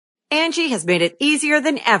Angie has made it easier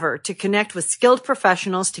than ever to connect with skilled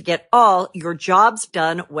professionals to get all your jobs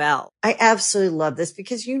done well. I absolutely love this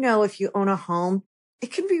because, if you own a home,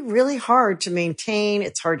 it can be really hard to maintain.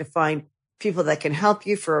 It's hard to find people that can help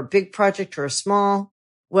you for a big project or a small.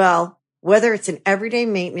 Well, whether it's in everyday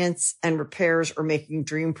maintenance and repairs or making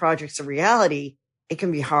dream projects a reality, it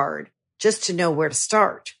can be hard just to know where to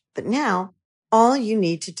start. But now, all you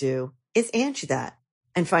need to do is Angie that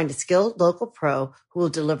and find a skilled local pro who will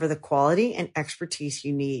deliver the quality and expertise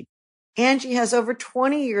you need. Angie has over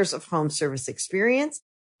 20 years of home service experience,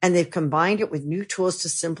 and they've combined it with new tools to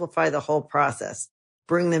simplify the whole process.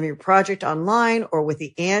 Bring them your project online or with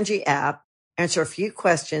the Angie app, answer a few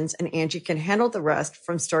questions, and Angie can handle the rest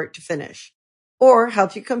from start to finish. Or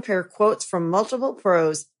help you compare quotes from multiple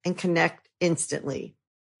pros and connect instantly,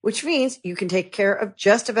 which means you can take care of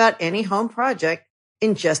just about any home project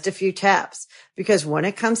in just a few taps. Because when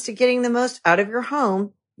it comes to getting the most out of your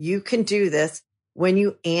home, you can do this when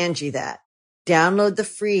you Angie that. Download the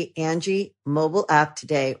free Angie mobile app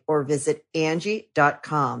today or visit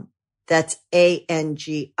Angie.com. That's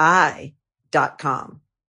ANGI.com.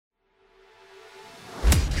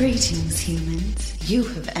 Greetings, humans. You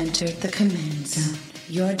have entered the Command Zone,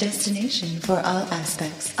 your destination for all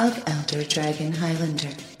aspects of Elder Dragon Highlander.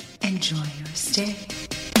 Enjoy your stay.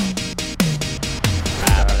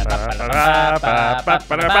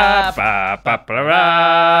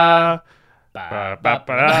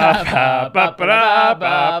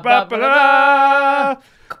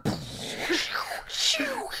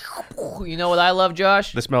 You know what I love,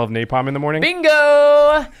 Josh? The smell of napalm in the morning.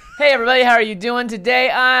 Bingo! Hey, everybody, how are you doing today?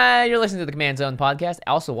 You're listening to the Command Zone podcast,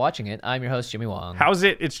 also watching it. I'm your host, Jimmy Wong. How's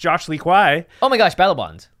it? It's Josh Lee Kwai. Oh my gosh,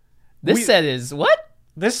 Battlebond. This set is what?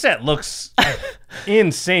 This set looks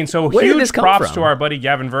insane. So Where did this huge come props from? to our buddy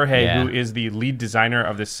Gavin Verhey, Yeah. who is the lead designer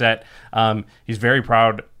of this set. He's very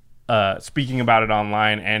proud speaking about it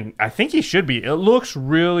online, and I think he should be. It looks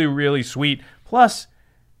really, really sweet. Plus,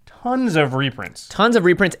 tons of reprints. Tons of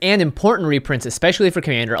reprints and important reprints, especially for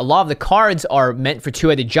Commander. A lot of the cards are meant for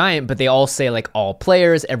Two-Headed Giant, but they all say like all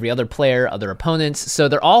players, every other player, other opponents. So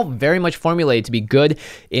they're all very much formulated to be good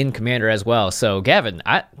in Commander as well. So Gavin,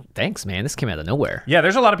 thanks, man. This came out of nowhere. Yeah,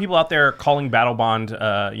 there's a lot of people out there calling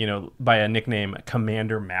Battlebond, by a nickname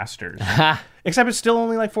Commander Masters. Except it's still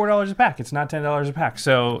only like $4 a pack. It's not $10 a pack.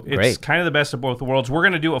 So it's Great. kind of the best of both worlds. We're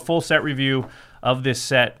going to do a full set review of this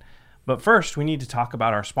set. But first, we need to talk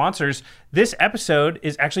about our sponsors. This episode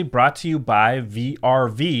is actually brought to you by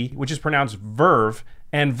VRV, which is pronounced Verve.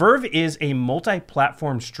 And Verve is a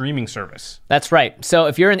multi-platform streaming service. That's right. So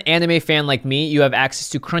if you're an anime fan like me, you have access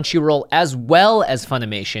to Crunchyroll as well as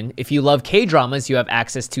Funimation. If you love K-dramas, you have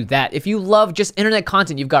access to that. If you love just internet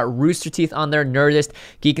content, you've got Rooster Teeth on there, Nerdist,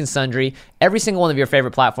 Geek and Sundry, every single one of your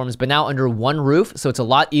favorite platforms, but now under one roof, so it's a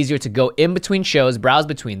lot easier to go in between shows, browse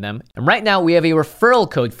between them. And right now, we have a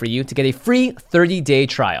referral code for you to get a free 30-day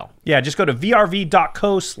trial. Yeah, just go to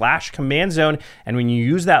vrv.co/CommandZone, and when you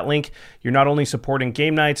use that link, you're not only supporting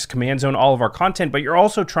Game Nights, Command Zone, all of our content, but you're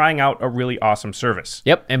also trying out a really awesome service.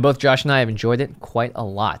 Yep, and both Josh and I have enjoyed it quite a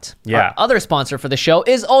lot. Yeah. Our other sponsor for the show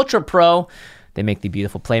is Ultra Pro. They make the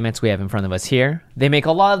beautiful playmats we have in front of us here. They make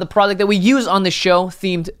a lot of the product that we use on the show,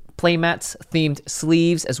 themed playmats, themed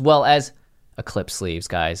sleeves, as well as Eclipse sleeves,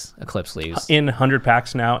 guys. Eclipse sleeves. In 100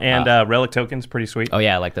 packs now, and relic tokens, pretty sweet. Oh,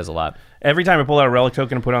 yeah, I like those a lot. Every time I pull out a relic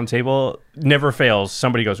token and put it on the table, never fails.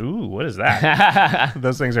 Somebody goes, ooh, what is that?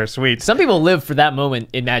 Those things are sweet. Some people live for that moment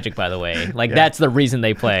in Magic, by the way. Like, that's the reason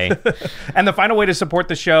they play. And the final way to support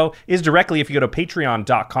the show is directly if you go to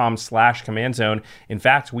patreon.com/CommandZone. In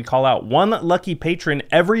fact, we call out one lucky patron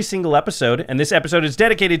every single episode, and this episode is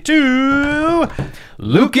dedicated to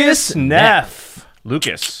Lucas Neff.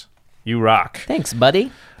 Lucas, you rock. Thanks,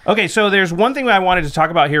 buddy. Okay, so there's one thing I wanted to talk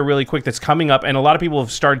about here really quick that's coming up, and a lot of people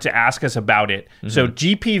have started to ask us about it. Mm-hmm. So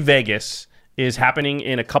GP Vegas is happening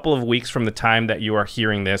in a couple of weeks from the time that you are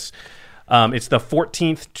hearing this. It's the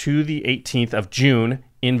 14th to the 18th of June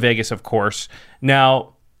in Vegas, of course.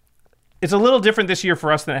 Now, it's a little different this year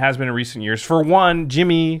for us than it has been in recent years. For one,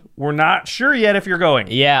 Jimmy, we're not sure yet if you're going.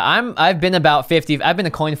 Yeah, I've been about 50. I've been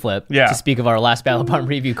a coin flip, to speak of our last Battlebond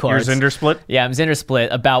review cards. You're Zinder split? Yeah, I'm Zinder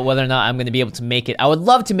split about whether or not I'm going to be able to make it. I would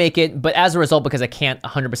love to make it, but as a result, because I can't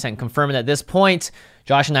 100% confirm it at this point,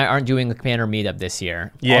 Josh and I aren't doing a Commander meetup this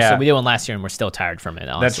year. Yeah. Also, we did one last year, and we're still tired from it,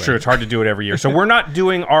 honestly. That's true. It's hard to do it every year. So we're not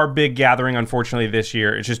doing our big gathering, unfortunately, this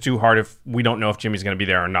year. It's just too hard if we don't know if Jimmy's going to be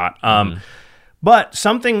there or not. But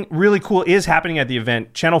something really cool is happening at the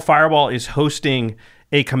event. Channel Fireball is hosting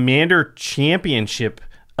a Commander Championship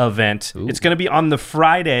event. Ooh. It's going to be on the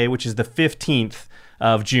Friday, which is the 15th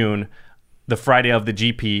of June, the Friday of the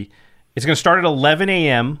GP. It's going to start at 11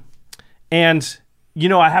 a.m., And,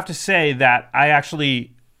 I have to say that I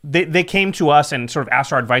actually... They came to us and sort of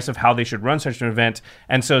asked our advice of how they should run such an event.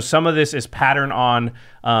 And so some of this is patterned on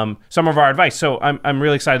some of our advice. So I'm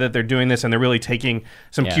really excited that they're doing this, and they're really taking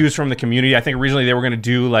some cues from the community. I think originally they were going to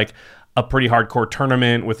do like a pretty hardcore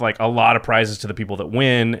tournament with like a lot of prizes to the people that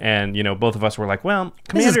win. And, both of us were like, well,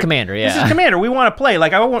 This is Commander, yeah. This is Commander. We want to play.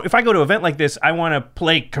 Like, if I go to an event like this, I want to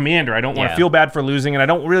play Commander. I don't want to feel bad for losing, and I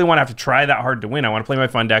don't really want to have to try that hard to win. I want to play my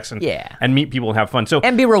fun decks and meet people and have fun. So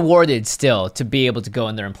and be rewarded still to be able to go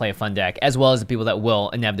in there and play a fun deck, as well as the people that will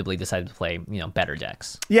inevitably decide to play, better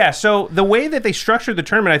decks. Yeah, so the way that they structured the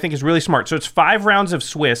tournament, I think, is really smart. So it's 5 rounds of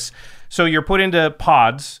Swiss. So you're put into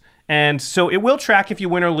pods. And so it will track if you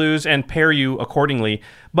win or lose and pair you accordingly.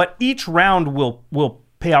 But each round will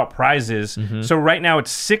pay out prizes. So right now it's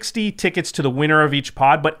 60 tickets to the winner of each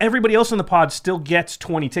pod, but everybody else in the pod still gets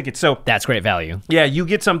 20 tickets. So that's great value. Yeah, you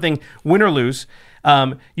get something, win or lose.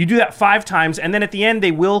 You do that 5 times, and then at the end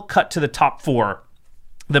they will cut to the top 4.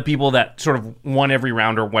 The people that sort of won every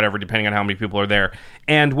round or whatever, depending on how many people are there.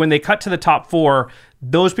 And when they cut to the top 4,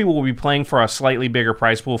 those people will be playing for a slightly bigger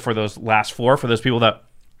prize pool for those last 4, for those people that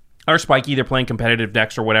are spiky, they're playing competitive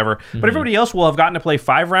decks or whatever. But everybody else will have gotten to play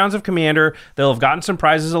 5 rounds of Commander. They'll have gotten some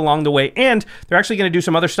prizes along the way, and they're actually going to do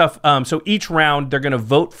some other stuff. So each round, they're going to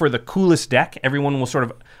vote for the coolest deck. Everyone will sort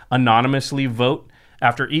of anonymously vote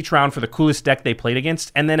after each round for the coolest deck they played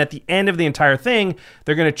against. And then at the end of the entire thing,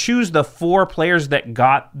 they're going to choose the 4 players that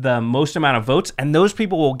got the most amount of votes, and those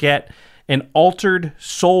people will get an altered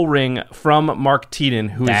Soul Ring from Mark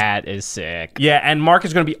Teeden. That is sick. Yeah, and Mark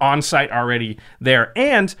is going to be on site already there.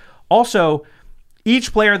 And also,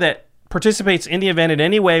 each player that participates in the event in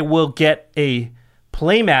any way will get a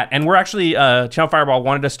playmat. And we're actually, Channel Fireball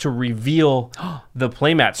wanted us to reveal the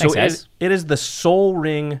playmat. So it is the Soul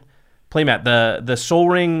Ring playmat. The Soul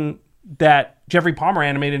Ring that Jeffrey Palmer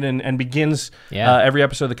animated and begins every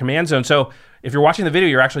episode of the Command Zone. So if you're watching the video,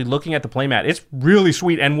 you're actually looking at the playmat. It's really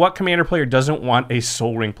sweet. And what Commander player doesn't want a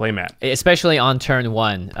Soul Ring playmat? Especially on turn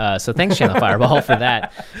 1. So thanks, Channel Fireball, for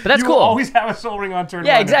that. But that's cool. You will always have a Soul Ring on turn 1.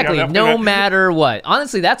 Yeah, exactly. No matter what.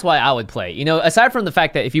 Honestly, that's why I would play. Aside from the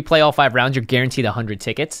fact that if you play all 5 rounds, you're guaranteed 100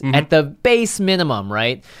 tickets at the base minimum,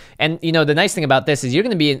 right? And, the nice thing about this is you're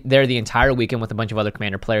going to be there the entire weekend with a bunch of other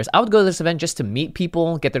Commander players. I would go to this event just to meet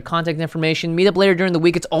people, get their contact information, meet up later during the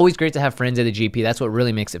week. It's always great to have friends at a GP. That's what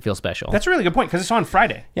really makes it feel special. That's a really good point, because it's on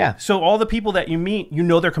Friday. Yeah. So all the people that you meet,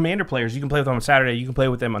 they're Commander players. You can play with them on Saturday. You can play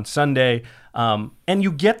with them on Sunday. And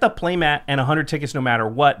you get the playmat and 100 tickets no matter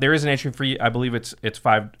what. There is an entry fee. I believe it's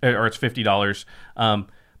 $50.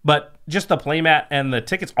 But just the playmat and the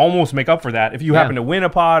tickets almost make up for that if you happen to win a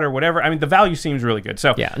pod or whatever. I mean, the value seems really good.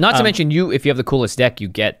 So not to mention if you have the coolest deck, you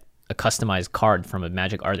get a customized card from a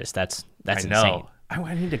Magic artist. That's insane.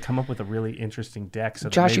 I need to come up with a really interesting deck. So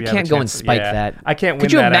Josh, you can't go and spike that. I can't win that.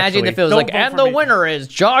 Could you imagine actually. if it was and the winner is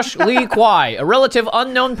Josh Lee Kwai, a relative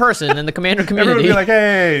unknown person in the Commander community? Everyone would be like,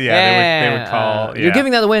 hey, they would call. You're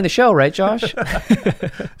giving that away in the show, right, Josh?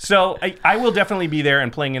 So I will definitely be there and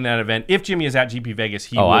playing in that event. If Jimmy is at GP Vegas,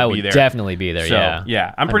 he will be there. I would definitely be there, so,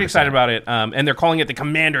 yeah. I'm pretty excited about it. And they're calling it the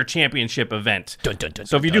Commander Championship event.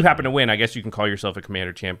 So if you do happen to win, I guess you can call yourself a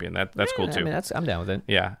Commander Champion. That's cool, too. I mean, I'm down with it.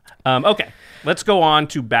 Yeah. Okay. Let's go on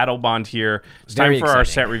to Battlebond here. It's time for our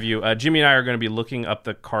set review. Jimmy and I are going to be looking up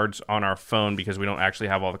the cards on our phone because we don't actually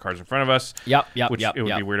have all the cards in front of us. It would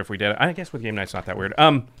be weird if we did. I guess with game night's not that weird.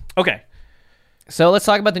 Okay. So let's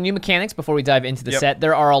talk about the new mechanics before we dive into the set.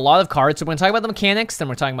 There are a lot of cards. So we're going to talk about the mechanics, then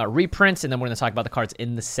we're talking about reprints, and then we're going to talk about the cards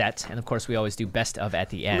in the set. And of course, we always do best of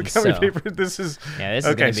at the end. Look how many papers this is. Yeah, this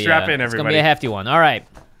is going to be strap in, everybody. It's going to be a hefty one. All right.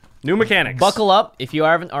 New mechanics. Buckle up. If you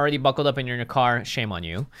haven't already buckled up and you're in your car, shame on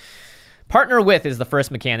you. Partner with is the first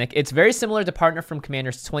mechanic. It's very similar to Partner from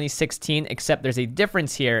Commander's 2016, except there's a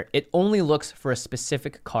difference here. It only looks for a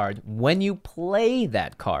specific card when you play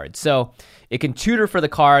that card. So it can tutor for the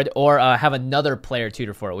card or have another player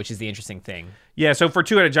tutor for it, which is the interesting thing. Yeah, so for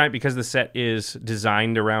Two-Headed Giant, because the set is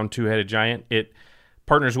designed around Two-Headed Giant, it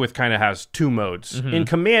Partners with kind of has 2 modes. In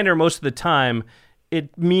Commander, most of the time,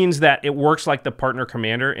 it means that it works like the Partner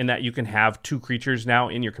Commander in that you can have 2 creatures now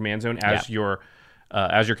in your command zone as your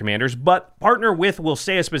commanders, but Partner with will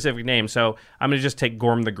say a specific name. So I'm going to just take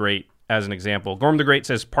Gorm the Great as an example. Gorm the Great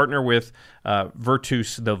says partner with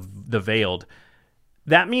Virtus the Veiled.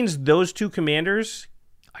 That means those 2 commanders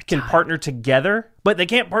can partner together, but they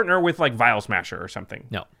can't partner with like Vial Smasher or something.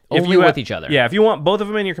 No, only with each other. Yeah, if you want both of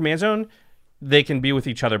them in your command zone, they can be with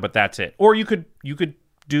each other, but that's it. Or you could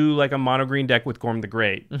do like a mono green deck with Gorm the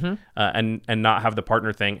Great and not have the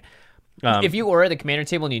partner thing. If you were at the commander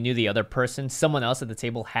table and you knew the other person, someone else at the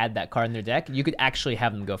table had that card in their deck, you could actually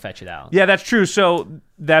have them go fetch it out. Yeah, that's true. So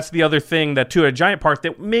that's the other thing, that two-headed giant part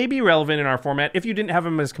that may be relevant in our format if you didn't have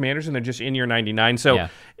them as commanders and they're just in your 99. So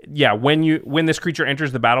yeah, when this creature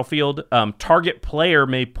enters the battlefield, target player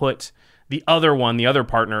may put the other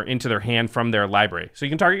partner into their hand from their library. So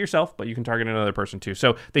you can target yourself, but you can target another person too.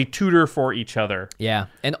 So they tutor for each other. Yeah,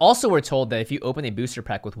 and also we're told that if you open a booster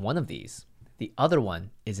pack with one of these, the other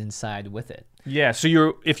one is inside with it. Yeah,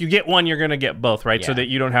 so if you get one, you're gonna get both, right? Yeah. So that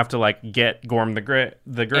you don't have to like get Gorm the Great,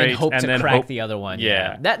 and hope to then crack the other one.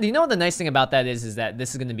 Yeah. That, you know what the nice thing about that is that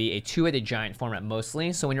this is going to be a two-headed giant format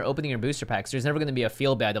mostly. So when you're opening your booster packs, there's never going to be a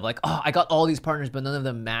feel bad of like, oh, I got all these partners, but none of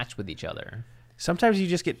them match with each other. Sometimes you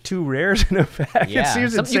just get 2 rares in a pack. Yeah, it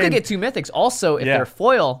seems insane. You could get 2 mythics. Also, if they're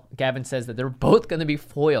foil, Gavin says that they're both going to be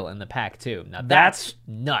foil in the pack too. Now that's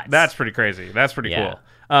nuts. That's pretty crazy. That's pretty cool.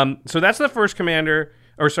 So that's the first commander,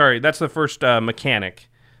 that's the first mechanic.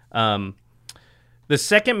 The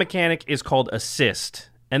second mechanic is called assist,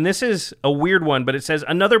 and this is a weird one, but it says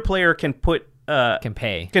another player can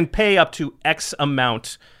pay up to X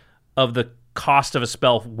amount of the cost of a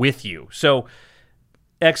spell with you. So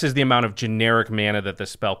X is the amount of generic mana that the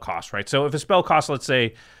spell costs, right? So if a spell costs, let's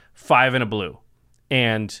say 5 and a blue,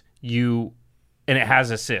 and it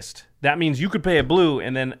has assist, that means you could pay a blue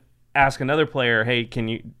and then ask another player, hey,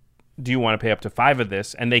 do you want to pay up to 5 of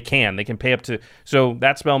this? And they can pay up to, so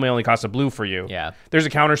that spell may only cost a blue for you. Yeah. There's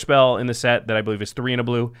a counter spell in the set that I believe is 3 and a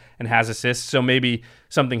blue and has assist. So maybe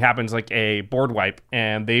something happens like a board wipe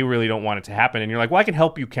and they really don't want it to happen. And you're like, well, I can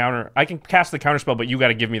help you I can cast the counter spell, but you got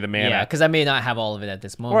to give me the mana. Yeah, because I may not have all of it at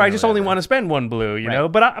this moment. Or I just only want to spend 1 blue, you know,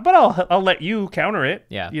 but I'll let you counter it,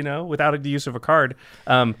 without the use of a card.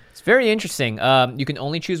 It's very interesting. You can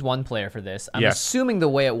only choose 1 player for this. I'm assuming the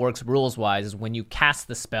way it works rules-wise is when you cast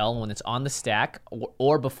the spell, when it's on the stack,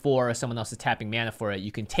 or before someone else is tapping mana for it,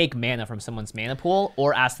 you can take mana from someone's mana pool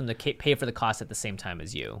or ask them to pay for the cost at the same time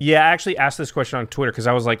as you. Yeah, I actually asked this question on Twitter because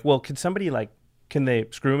I was like, well, can they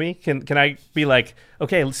screw me? Can I be like,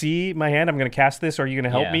 okay, see my hand, I'm going to cast this, or are you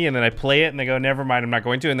going to help me? And then I play it and they go, never mind, I'm not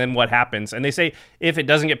going to. And then what happens? And they say if it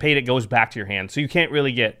doesn't get paid, it goes back to your hand. So you can't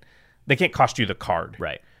really they can't cost you the card.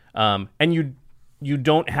 Right. And you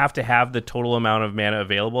don't have to have the total amount of mana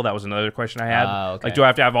available. That was another question I had. Okay. Like, do I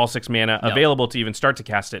have to have all 6 mana available to even start to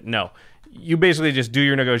cast it? No. You basically just do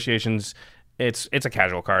your negotiations. It's a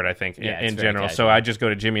casual card, I think, in general. So I just go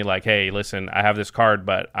to Jimmy like, hey, listen, I have this card,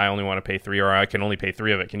 but I only want to pay 3, or I can only pay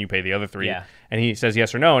 3 of it. Can you pay the other 3? Yeah. And he says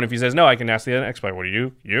yes or no. And if he says no, I can ask the next player, what do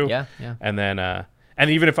you? You. Yeah. And then, and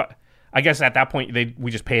even if I guess at that point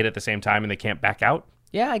we just pay it at the same time and they can't back out.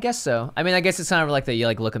 Yeah, I guess so. I mean, I guess it's kind of like that. You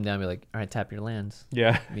like look them down and be like, all right, tap your lands.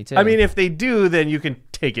 Yeah. Me too. I mean, if they do, then you can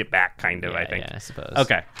take it back, kind of, I think. Yeah, I suppose.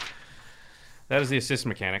 Okay. That is the assist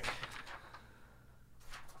mechanic.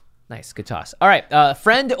 Nice, good toss. All right,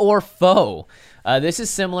 friend or foe. This is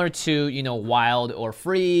similar to, wild or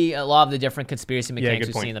free, a lot of the different conspiracy mechanics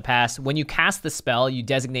we've seen in the past. When you cast the spell, you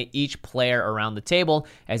designate each player around the table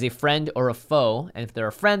as a friend or a foe. And if they're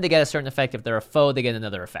a friend, they get a certain effect. If they're a foe, they get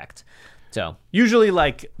another effect. So usually,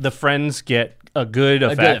 like, the friends get a good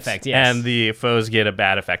effect, yes. And the foes get a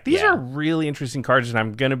bad effect. These are really interesting cards, and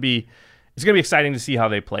it's gonna be exciting to see how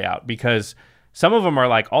they play out, because some of them are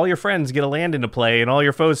like, all your friends get a land into play, and all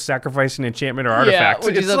your foes sacrifice an enchantment or artifact.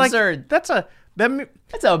 Which is absurd. That's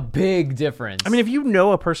a big difference. I mean, if you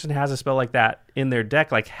know a person has a spell like that in their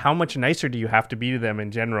deck, like, how much nicer do you have to be to them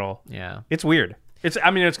in general? Yeah, it's weird. It's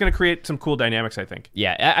going to create some cool dynamics, I think.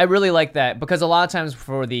 Yeah, I really like that, because a lot of times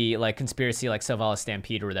for the conspiracy, like Selvala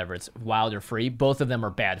Stampede or whatever, it's wild or free. Both of them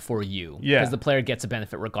are bad for you. Yeah. Because the player gets a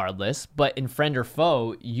benefit regardless. But in friend or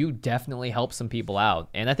foe, you definitely help some people out.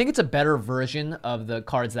 And I think it's a better version of the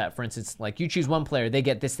cards that, for instance, like, you choose one player, they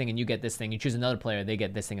get this thing and you get this thing. You choose another player, they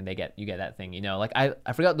get this thing and you get that thing. Like,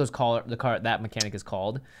 I forgot that mechanic is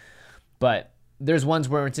called, but there's ones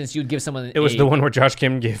where, for instance, you'd give someone. It was the one where Josh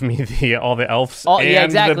Kim gave me all the elves. Oh, yeah,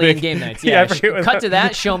 exactly. In game nights. Yeah. Cut to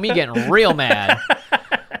that. Show me getting real mad.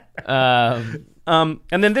 And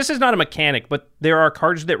then this is not a mechanic, but there are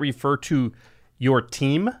cards that refer to your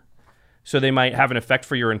team, so they might have an effect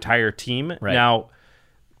for your entire team. Right. Now,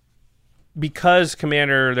 because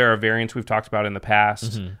Commander, there are variants we've talked about in the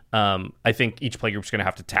past. Mm-hmm. I think each play group's going to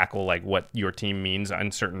have to tackle like what your team means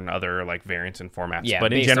on certain other like variants and formats. Yeah,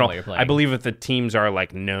 but in general, I believe if the teams are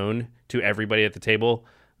like known to everybody at the table,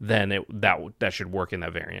 then that should work in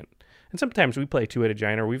that variant. And sometimes we play 2-headed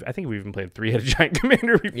giant, or I think we've even played 3-headed giant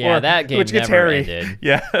Commander before. Yeah, that game which gets never hairy. ended.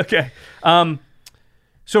 Yeah, okay.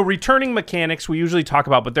 So returning mechanics we usually talk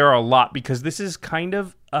about, but there are a lot, because this is kind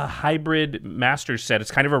of a hybrid Masters set.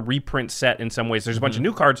 It's kind of a reprint set in some ways. There's a bunch of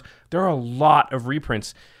new cards. There are a lot of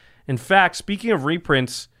reprints. In fact, speaking of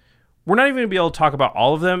reprints, we're not even going to be able to talk about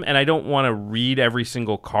all of them, and I don't want to read every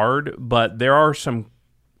single card, but there are some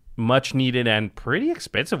much needed and pretty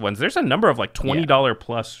expensive ones. There's a number of like $20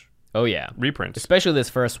 plus reprints. Especially this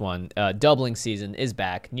first one. Doubling Season is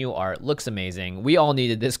back. New art. Looks amazing. We all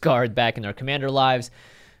needed this card back in our Commander lives,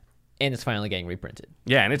 and it's finally getting reprinted.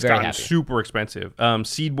 Yeah, and it's gotten super expensive.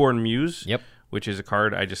 Seedborn Muse, which is a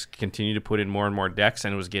card I just continue to put in more and more decks,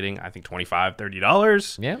 and it was getting, I think, $25,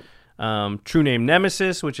 $30. Yeah. True Name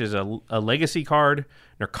Nemesis, which is a legacy card.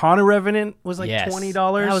 Narcana Revenant was like $20.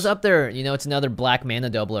 That was up there. You know, it's another black mana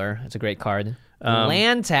doubler. It's a great card.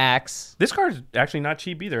 Land Tax. This card's actually not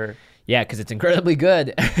cheap either. Yeah, because it's incredibly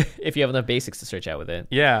good if you have enough basics to search out with it.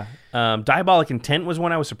 Yeah. Diabolic Intent was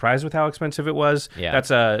one I was surprised with how expensive it was. Yeah. That's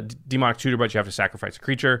a demonic tutor, but you have to sacrifice a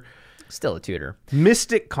creature. Still a tutor.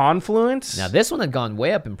 Mystic Confluence. Now, this one had gone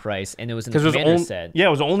way up in price, and it was in the Commander set. Yeah, it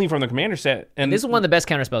was only from the Commander set. And this is one of the best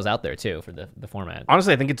counterspells out there, too, for the format.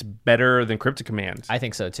 Honestly, I think it's better than Cryptic Commands. I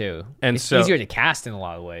think so, too. And it's easier to cast in a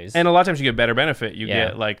lot of ways. And a lot of times you get better benefit. You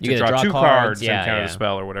get, to draw two cards and counter the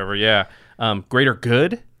spell or whatever. Yeah. Greater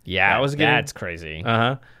Good. Yeah, that was good. That's crazy.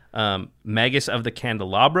 Magus of the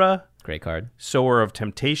Candelabra. Great card. Sower of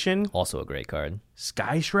Temptation. Also a great card.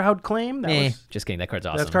 Sky Shroud Claim. Just kidding. That card's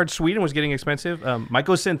awesome. That card's sweet and was getting expensive.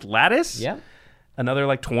 Mycosynth Lattice. Yeah. Another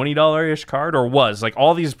like $20-ish card, or was. Like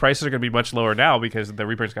all these prices are going to be much lower now because the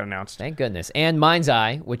reprints got announced. Thank goodness. And Mind's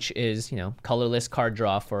Eye, which is, colorless card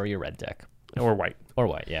draw for your red deck. Or white. Or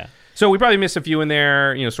white, yeah. So we probably missed a few in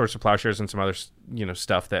there, Swords of Plowshares and some other,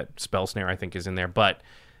 stuff that Spell Snare I think is in there. But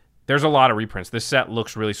there's a lot of reprints. This set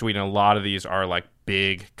looks really sweet, and a lot of these are like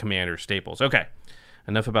big Commander staples. Okay,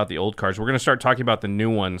 enough about the old cards. We're going to start talking about the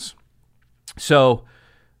new ones. So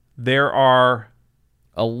there are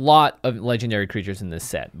a lot of legendary creatures in this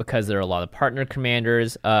set because there are a lot of partner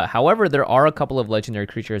commanders. However, there are a couple of legendary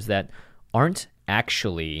creatures that aren't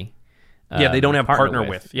actually they don't have partner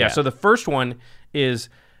with. Yeah, so the first one is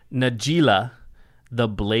Najeela, the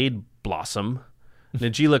Blade Blossom.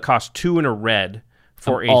 Najeela costs 2 and a red.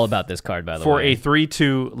 I'm all about this card, by the way. For a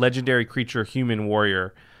 3/2 legendary creature human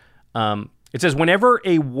warrior. It says, whenever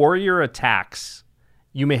a warrior attacks,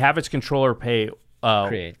 you may have its controller you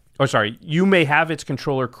may have its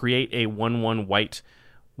controller create a 1/1 white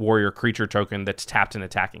warrior creature token that's tapped and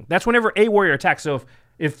attacking. That's whenever a warrior attacks. So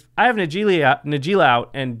if I have Najeela out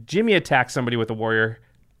and Jimmy attacks somebody with a warrior,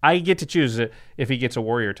 I get to choose if he gets a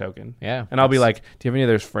warrior token. Yeah. And I'll be like, do you have any of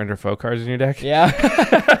those friend or foe cards in your deck? Yeah.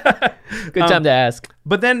 Good time to ask.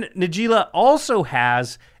 But then Najeela also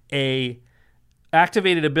has a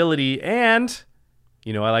activated ability, and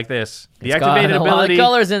I like this. The activated ability, a lot of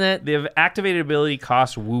colors in it. The activated ability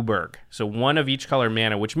costs Wooburg, so 1 of each color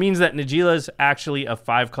mana, which means that Najeela is actually a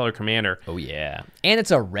 5-color commander. Oh yeah, and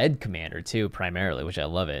it's a red commander too, primarily, which I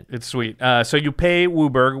love it. It's sweet. So you pay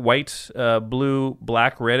Wooburg, white, blue,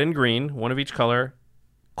 black, red, and green, 1 of each color.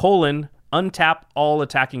 Untap all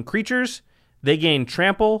attacking creatures. They gain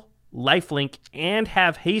trample, lifelink, and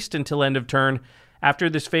have haste until end of turn.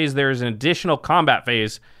 After this phase, there is an additional combat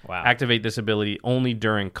phase. Wow. Activate this ability only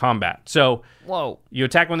during combat. So you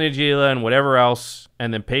attack with Najeela and whatever else,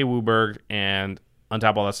 and then pay Wooburg and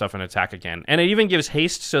untap all that stuff and attack again. And it even gives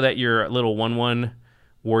haste so that your little 1/1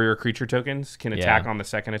 warrior creature tokens can attack on the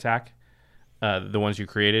second attack, the ones you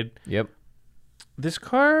created. Yep. This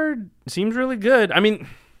card seems really good. I mean,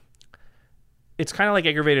 it's kind of like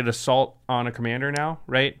aggravated assault on a commander now,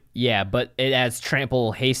 right? Yeah, but it adds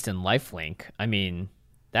trample, haste, and lifelink. I mean,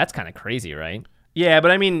 that's kind of crazy, right? Yeah,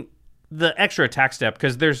 but I mean, the extra attack step,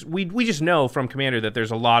 because we just know from commander that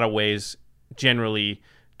there's a lot of ways generally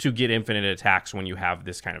to get infinite attacks when you have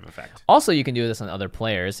this kind of effect. Also, you can do this on other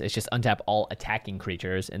players. It's just untap all attacking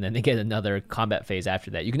creatures, and then they get another combat phase after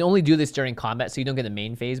that. You can only do this during combat, so you don't get a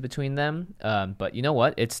main phase between them. But you know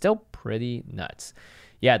what? It's still pretty nuts.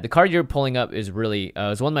 Yeah, the card you're pulling up is really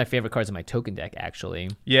is one of my favorite cards in my token deck,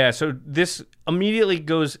 actually. Yeah, so this immediately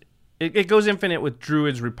goes it goes infinite with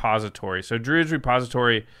Druid's Repository. So Druid's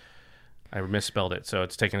Repository, I misspelled it, so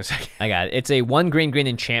it's taking a second. I got it. It's a 1 green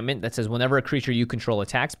enchantment that says whenever a creature you control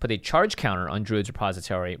attacks, put a charge counter on Druid's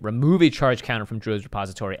Repository, remove a charge counter from Druid's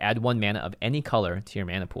Repository, add 1 mana of any color to your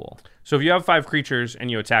mana pool. So if you have 5 creatures and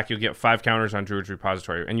you attack, you'll get 5 counters on Druid's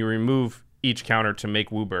Repository, and you remove each counter to make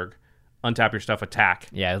Wooburg. Untap your stuff, attack.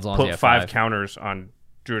 Yeah, as long as you put have 5 counters on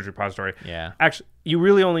Druid's Repository. Yeah. Actually, you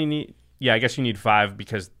really only need... Yeah, I guess you need 5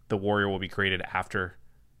 because the warrior will be created after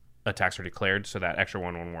attacks are declared, so that extra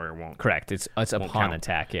 1/1 warrior won't. Correct. It's upon count.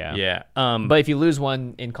 attack, yeah. Yeah. But if you lose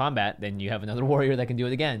one in combat, then you have another warrior that can do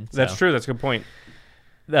it again. So. That's true. That's a good point.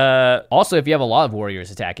 Also, if you have a lot of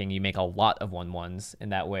warriors attacking, you make a lot of 1/1s in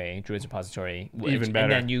that way. Druid's Repository, Even better.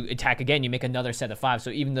 And then you attack again, you make another set of 5. So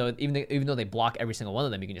even though they block every single one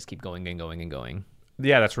of them, you can just keep going and going and going.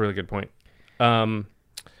 Yeah, that's a really good point.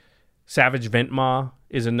 Savage Ventmaw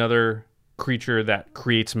is another creature that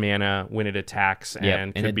creates mana when it attacks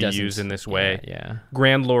and could be used in this way. Yeah.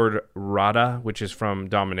 Grand Lord Rada, which is from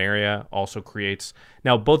Dominaria, also creates.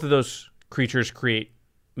 Now, both of those creatures create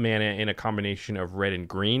mana in a combination of red and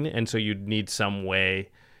green, and so you'd need some way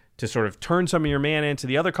to sort of turn some of your mana into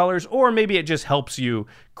the other colors, or maybe it just helps you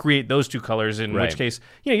create those two colors, in which case,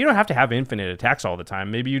 you don't have to have infinite attacks all the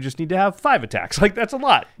time. Maybe you just need to have 5 attacks. Like, that's a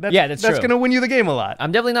lot. That's true. Going to win you the game a lot.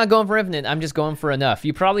 I'm definitely not going for infinite. I'm just going for enough.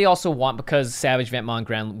 You probably also want, because Savage Ventmaw and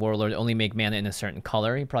Grand Warlord only make mana in a certain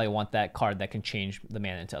color, you probably want that card that can change the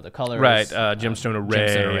mana into other colors. Right, Gemstone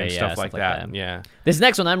Array and stuff like that. Yeah. This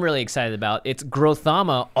next one I'm really excited about. It's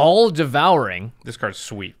Grothama, All Devouring. This card's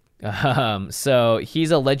sweet. So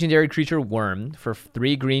he's a legendary creature worm for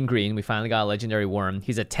 3 green. We finally got a legendary worm.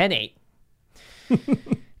 He's a 10/8.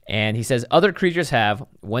 And he says, other creatures have,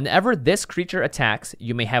 whenever this creature attacks,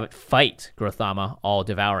 you may have it fight Grothama, All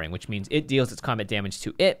Devouring, which means it deals its combat damage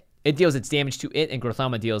to it. It deals its damage to it, and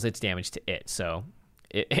Grothama deals its damage to it. So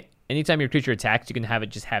anytime your creature attacks, you can have it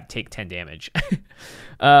just take 10 damage.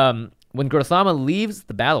 When Grothama leaves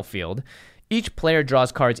the battlefield, each player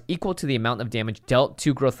draws cards equal to the amount of damage dealt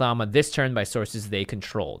to Grothama this turn by sources they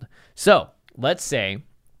controlled. So, let's say,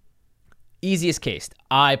 easiest case,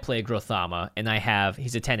 I play Grothama, and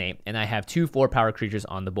he's a 10/8, and I have 2 4-power creatures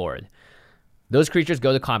on the board. Those creatures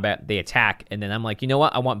go to combat, they attack, and then I'm like, you know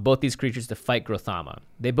what? I want both these creatures to fight Grothama.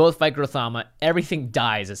 They both fight Grothama. Everything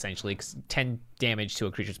dies, essentially, because 10 damage to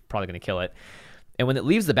a creature is probably going to kill it. And when it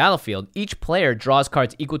leaves the battlefield, each player draws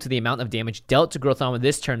cards equal to the amount of damage dealt to Grothama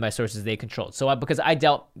this turn by sources they controlled. So because I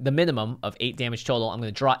dealt the minimum of 8 damage total, I'm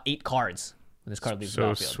going to draw 8 cards when this card leaves the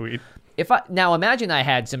battlefield. So sweet. Now imagine I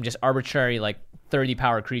had some just arbitrary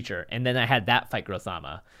 30-power creature, and then I had that fight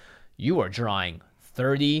Grothama. You are drawing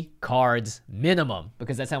 30 cards minimum,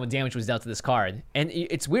 because that's how much damage was dealt to this card. And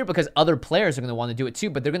it's weird because other players are going to want to do it too,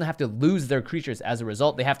 but they're going to have to lose their creatures as a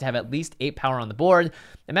result. They have to have at least 8 power on the board.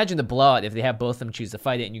 Imagine the blowout if they have both of them choose to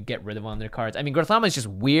fight it and you get rid of one of their cards. I mean, Grothama is just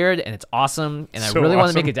weird and it's awesome, and I really want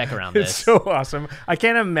to make a deck around this. It's so awesome. I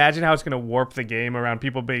can't imagine how it's going to warp the game around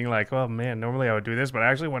people being like, oh man, normally I would do this, but I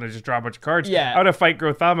actually want to just draw a bunch of cards. Yeah. I want to fight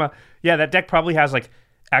Grothama. Yeah, that deck probably has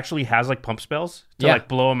pump spells to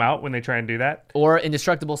blow them out when they try and do that, or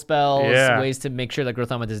indestructible spells, ways to make sure that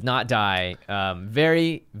Grothama does not die.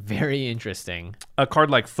 Very, very interesting. A card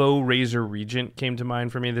like Foe Razor Regent came to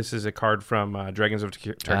mind for me. This is a card from Dragons of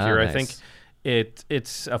Tarkir, I think.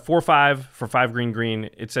 It's a 4/5 for 5 green.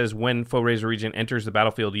 It says when Foe Razor Regent enters the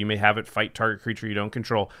battlefield, you may have it fight target creature you don't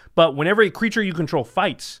control, but whenever a creature you control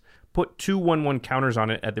fights, put 2 1/1 counters on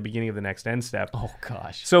it at the beginning of the next end step. Oh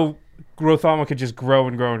gosh. So Grothama could just grow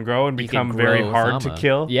and become very hard to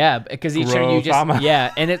kill. Yeah, because each turn you just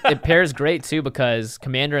and it pairs great too, because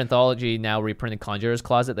Commander Anthology now reprinted Conjurer's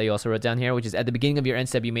Closet that you also wrote down here, which is at the beginning of your end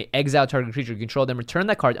step you may exile target creature you control, then return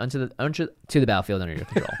that card to the battlefield under your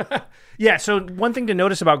control. Yeah, so one thing to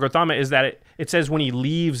notice about Grothama is that it says when he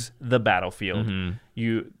leaves the battlefield,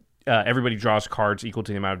 everybody draws cards equal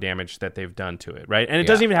to the amount of damage that they've done to it, right? And it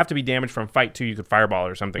doesn't even have to be damage from fight too. You could Fireball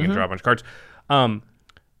or something and draw a bunch of cards.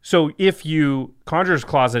 So if you Conjurer's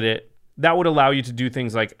Closet it, that would allow you to do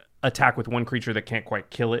things like attack with one creature that can't quite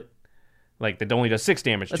kill it, like that only does 6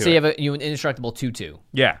 damage Let's to say it. you have an indestructible 2/2.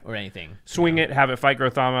 Yeah. Or anything. Swing it, have it fight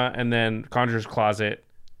Grothama, and then Conjurer's Closet,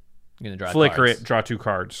 You're gonna draw flicker cards. it, draw 2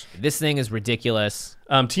 cards. This thing is ridiculous.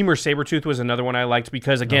 Temur Sabertooth was another one I liked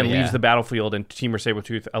because, again, leaves the battlefield, and Temur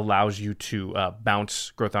Sabertooth allows you to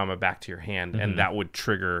bounce Grothama back to your hand, and that would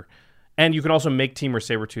trigger. And you can also make Temur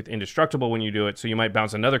Sabertooth indestructible when you do it, so you might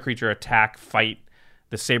bounce another creature, attack, fight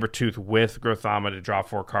the Sabertooth with Grothama to draw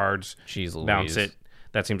 4 cards, bounce it.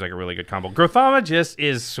 That seems like a really good combo. Grothama just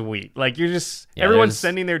is sweet. Like, you're just... everyone's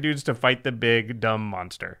sending their dudes to fight the big, dumb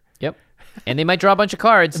monster. Yep. And they might draw a bunch of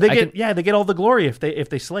cards. They get all the glory if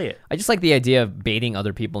they slay it. I just like the idea of baiting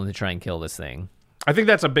other people into try and kill this thing. I think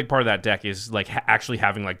that's a big part of that deck is like actually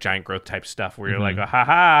having like giant growth type stuff where you're like, ha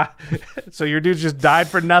ha. So your dudes just died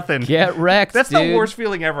for nothing. Get wrecked. That's dude. the worst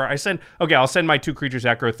feeling ever. I'll send my 2 creatures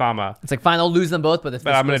at Grothama. It's like fine, I'll lose them both, but if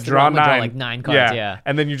I'm going to draw 9. Like 9 cards. Yeah.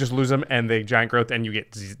 And then you just lose them and they giant growth and you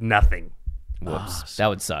get nothing. Whoops. That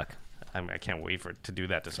would suck. I can't wait for it to do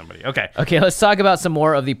that to somebody. Okay. Okay, let's talk about some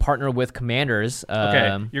more of the partner with commanders.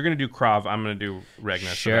 Okay, you're going to do Krav. I'm going to do Regna,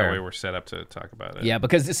 Sure. so that way we're set up to talk about it. Yeah,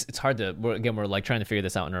 because it's hard to, we're like trying to figure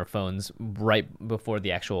this out on our phones right before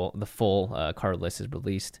the full card list is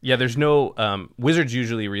released. Yeah, there's no, Wizards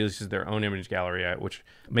usually releases their own image gallery, which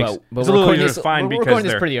makes but it's a little easier to find we're because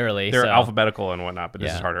recording this pretty early. They're so. alphabetical and whatnot, but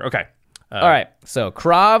this is harder. Okay. All right, so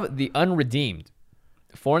Krav the Unredeemed.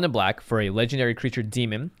 4 in the black for a legendary creature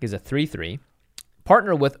demon. He's a 3/3.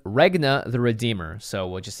 Partner with Regna the Redeemer. So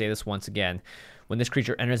we'll just say this once again. When this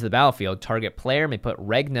creature enters the battlefield, target player may put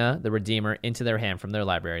Regna the Redeemer into their hand from their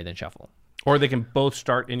library, then shuffle. Or they can both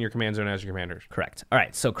start in your command zone as your commanders. Correct. All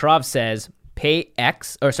right, so Krav says pay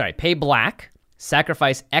black,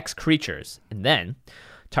 sacrifice X creatures, and then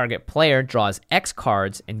target player draws X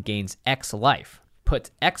cards and gains X life.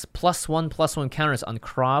 Put X +1/+1 counters on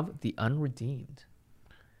Krav the Unredeemed.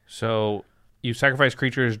 So you sacrifice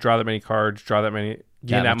creatures, draw that many cards, gain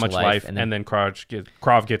that much life, and then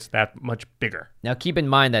Krav gets that much bigger. Now keep in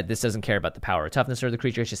mind that this doesn't care about the power or toughness of the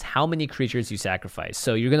creature, it's just how many creatures you sacrifice.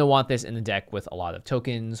 So you're going to want this in the deck with a lot of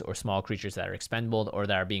tokens or small creatures that are expendable or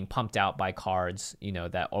that are being pumped out by cards,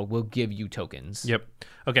 that will give you tokens. Yep.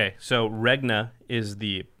 Okay, so Regna is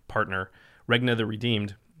the partner. Regna the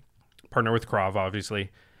Redeemed, partner with Krav,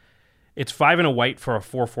 obviously. It's 5 and a white for a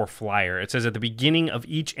 4/4 flyer. It says at the beginning of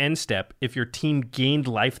each end step, if your team gained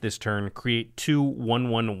life this turn, create 2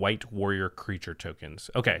 1/1 white warrior creature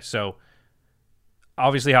tokens. Okay, so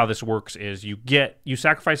obviously how this works is you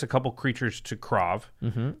sacrifice a couple creatures to Krav.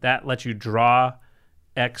 Mm-hmm. That lets you draw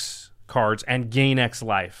X cards and gain X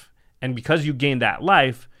life. And because you gain that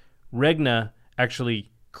life, Regna actually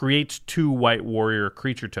creates 2 white warrior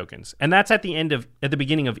creature tokens. And that's at the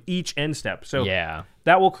beginning of each end step. So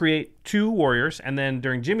that will create 2 warriors, and then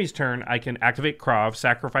during Jimmy's turn, I can activate Krav,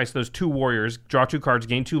 sacrifice those 2 warriors, draw 2 cards,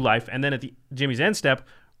 gain 2 life, and then at Jimmy's end step,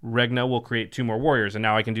 Regna will create 2 more warriors, and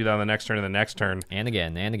now I can do that on the next turn and the next turn. And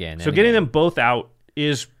again, and again. So getting them both out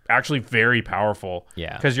is actually very powerful.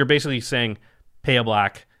 Yeah. Because you're basically saying, pay a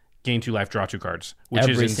black, gain 2 life, draw 2 cards, which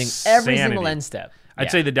is insanity. Every single end step. I'd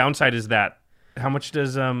say the downside is that how much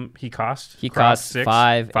does he cost? He costs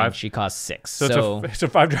 5, and she costs 6. So it's a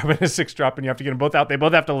 5-drop and a 6-drop, and you have to get them both out. They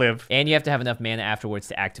both have to live. And you have to have enough mana afterwards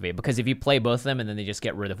to activate, because if you play both of them and then they just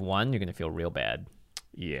get rid of one, you're going to feel real bad.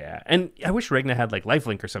 Yeah, and I wish Regna had like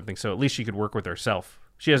lifelink or something, so at least she could work with herself.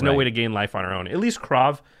 She has no way to gain life on her own. At least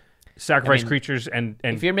Krav sacrifice creatures and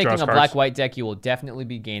if you're making a black-white deck, you will definitely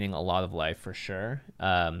be gaining a lot of life for sure.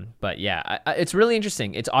 But yeah, it's really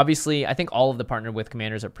interesting. It's obviously, I think all of the partner with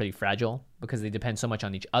commanders are pretty fragile because they depend so much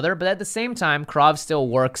on each other. But at the same time, Krav still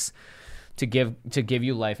works to give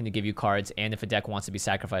you life and to give you cards. And if a deck wants to be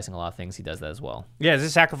sacrificing a lot of things, he does that as well. Yeah, it's a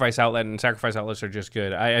sacrifice outlet, and sacrifice outlets are just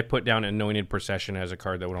good. I put down Anointed Procession as a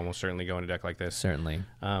card that would almost certainly go in a deck like this. Certainly.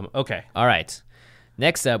 Okay. All right.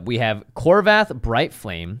 Next up, we have Korvath Bright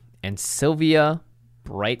Flame and Sylvia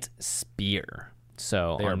Bright Spear.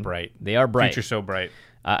 So they are bright. They are bright. Features so bright.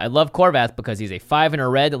 I love Korvath because he's a 5 and a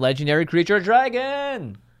red legendary creature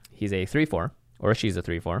dragon. He's a 3/4, or she's a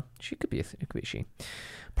 3/4. It could be she.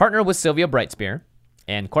 Partner with Sylvia Brightspear,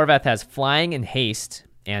 and Korvath has flying and haste,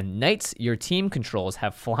 and knights your team controls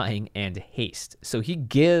have flying and haste. So he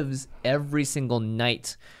gives every single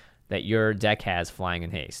knight that your deck has flying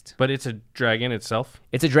and haste. But it's a dragon itself?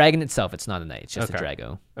 It's a dragon itself. It's not a knight. It's just a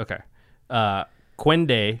Drago. Okay.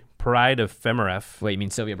 Quende, Pride of Femeref. Wait, you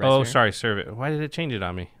mean Sylvia Brightspear? Oh, sorry, Servit. Why did it change it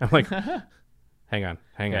on me? I'm like, hang on.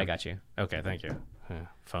 I got you. Okay, thank you.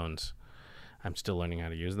 Phones. I'm still learning how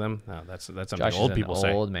to use them. No, that's something Josh old is people an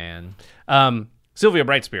say. Old man. Sylvia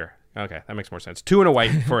Brightspear. Okay, that makes more sense. 2 and a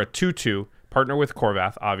white for a 2/2. Partner with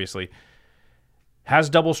Korvath, obviously. Has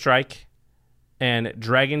double strike. And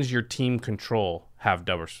dragons your team controls have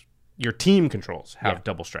double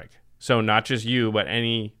strike. So not just you, but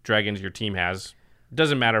any dragons your team has.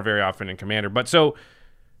 Doesn't matter very often in Commander. But so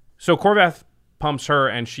Korvath pumps her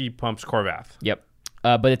and she pumps Korvath. Yep.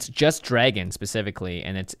 But it's just dragon specifically,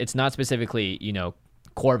 and it's not specifically,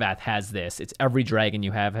 Korvath has this. It's every dragon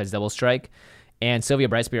you have has double strike. And Sylvia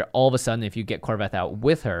Brightspear, all of a sudden, if you get Korvath out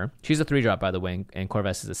with her, she's a 3-drop, by the way, and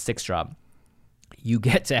Korvath is a 6-drop, you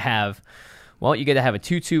get to have a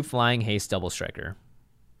 2/2 flying haste double striker.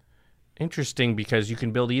 Interesting, because you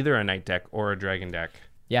can build either a knight deck or a dragon deck.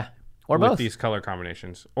 Yeah, or with both. These color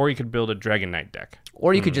combinations. Or you could build a dragon knight deck.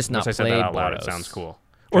 Or you could just not play play that out loud, Boros. it sounds cool.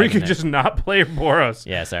 Or you could just not play Boros.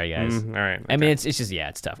 Yeah, sorry guys. All right. Okay. I mean, it's just,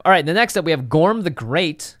 it's tough. All right, the next up we have Gorm the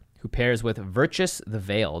Great, who pairs with Virtus the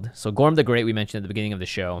Veiled. So Gorm the Great we mentioned at the beginning of the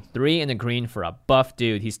show. 3 and a green for a buff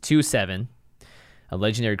dude. He's 2/7. A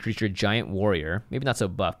legendary creature, giant warrior. Maybe not so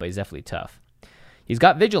buff, but he's definitely tough. He's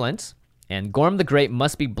got Vigilance, And Gorm the Great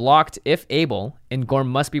must be blocked if able, and Gorm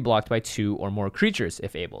must be blocked by 2 or more creatures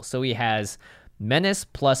if able. So he has Menace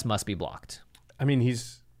plus must be blocked. I mean,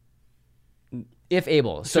 he's... If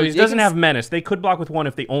able. So he doesn't have Menace. They could block with 1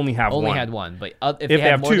 if they only have 1. Only had 1, but if they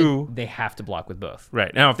have have more 2... they have to block with both.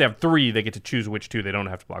 Right. Now, if they have 3, they get to choose which 2. They don't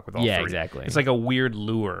have to block with all 3. Yeah, exactly. It's like a weird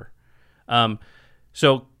lure.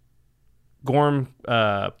 So Gorm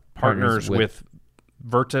partners with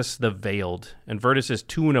Virtus the Veiled. And Virtus is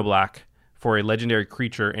 2 and a black for a legendary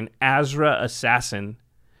creature, an Azra Assassin.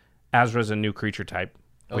 Azra's a new creature type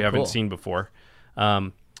we haven't seen before.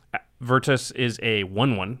 Virtus is a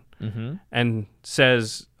 1/1 and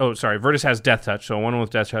says, Virtus has Death Touch, so a 1/1 with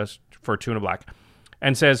Death Touch for 2 and a black.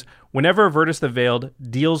 And says, whenever Virtus the Veiled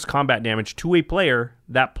deals combat damage to a player,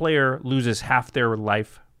 that player loses half their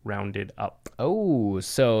life rounded up. Oh,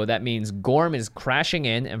 so that means Gorm is crashing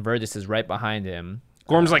in and Virtus is right behind him.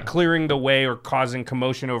 Gorm's like clearing the way or causing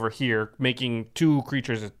commotion over here, making 2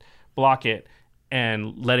 creatures block it,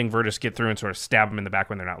 and letting Virtus get through and sort of stab them in the back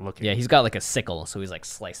when they're not looking. Yeah, he's got like a sickle, so he's like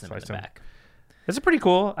slicing them in the back. That's pretty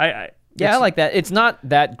cool. I like that. It's not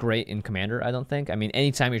that great in Commander, I don't think. I mean,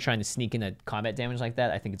 anytime you're trying to sneak in a combat damage like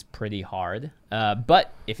that, I think it's pretty hard.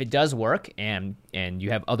 But if it does work and you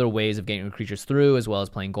have other ways of getting your creatures through as well as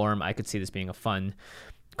playing Gorm, I could see this being a fun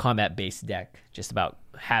combat-based deck, just about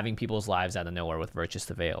having people's lives out of nowhere with Virtus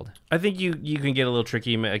the Veiled. I think you can get a little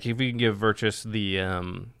tricky. Like if you can give Virtus the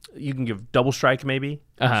you can give Double Strike maybe,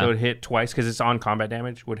 so it hit twice because it's on combat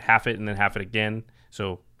damage. Would half it and then half it again,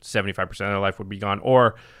 so 75% of their life would be gone.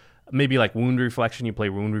 Or maybe like Wound Reflection. You play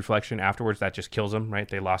Wound Reflection afterwards. That just kills them, right?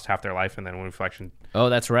 They lost half their life, and then Wound Reflection. Oh,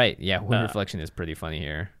 that's right. Yeah, Wound Reflection is pretty funny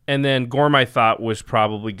here. And then Gorm, I thought, was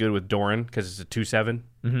probably good with Doran because it's a 2/7,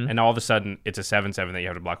 and all of a sudden it's a 7/7 that you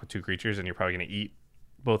have to block with 2 creatures, and you're probably going to eat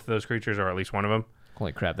both of those creatures or at least one of them.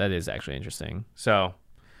 Holy crap, that is actually interesting. So,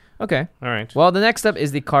 okay, all right. Well, the next up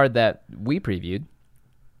is the card that we previewed.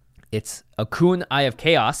 It's Akun, Eye of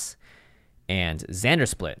Chaos, and Xander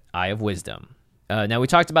Split, Eye of Wisdom. Now, we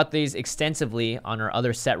talked about these extensively on our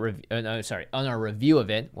other set on our review of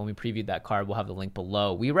it when we previewed that card. We'll have the link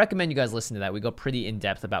below. We recommend you guys listen to that. We go pretty in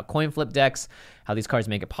depth about coin flip decks, how these cards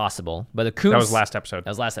make it possible. But Akun, that was last episode.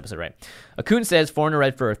 That was last episode, right? Akun says 4 and a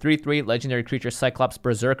red for a 3/3 legendary creature Cyclops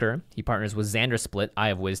Berserker. He partners with Xander Split, Eye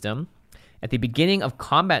of Wisdom. At the beginning of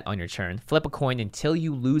combat on your turn, flip a coin until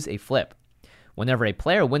you lose a flip. Whenever a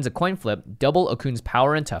player wins a coin flip, double Akun's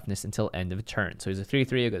power and toughness until end of turn. So he's a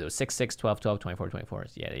 3/3, you go to a 6/6, 12/12,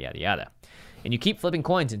 24/24, yada, yada, yada. And you keep flipping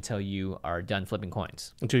coins until you are done flipping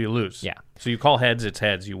coins. Until you lose. Yeah. So you call heads, it's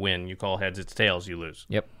heads, you win. You call heads, it's tails, you lose.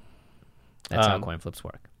 Yep. That's how coin flips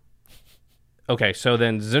work. Okay, so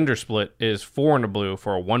then Xander Split is 4 and a blue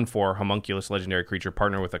for a 1/4 homunculus legendary creature,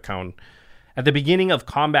 partner with Akun. At the beginning of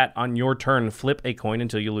combat on your turn, flip a coin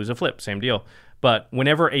until you lose a flip. Same deal. But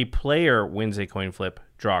whenever a player wins a coin flip,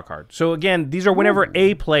 draw a card. So again, these are whenever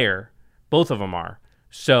a player, both of them are.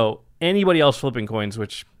 So anybody else flipping coins,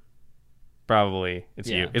 which probably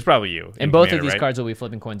you. It's probably you. And both of these cards will be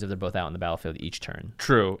flipping coins if they're both out on the battlefield each turn.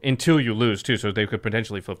 True, until you lose too. So they could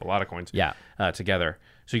potentially flip a lot of coins together.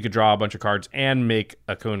 So you could draw a bunch of cards and make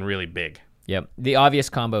Akun really big. Yep. The obvious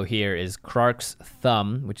combo here is Krark's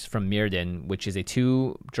Thumb, which is from Mirrodin, which is a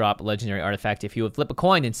 2-drop legendary artifact. If you would flip a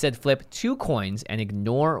coin, instead flip 2 coins and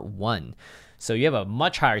ignore 1. So you have a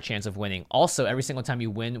much higher chance of winning. Also, every single time you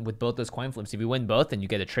win with both those coin flips, if you win both, then you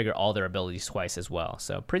get to trigger all their abilities twice as well.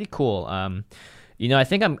 So pretty cool. I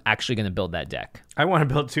think I'm actually going to build that deck. I want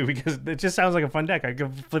to build too because it just sounds like a fun deck. I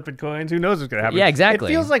could flip it coins. Who knows what's going to happen? Yeah,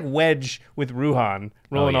 exactly. It feels like Wedge with Ruhan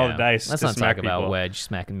rolling all the dice. Let's to not smack talk about people. Wedge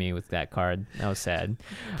smacking me with that card. That was sad.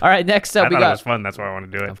 All right, next up I thought it was fun. That's why I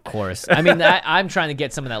want to do it. Of course. I mean, I'm trying to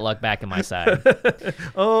get some of that luck back in my side.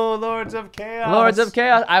 Oh, Lords of Chaos. Lords of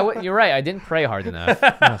Chaos. You're right. I didn't pray hard enough.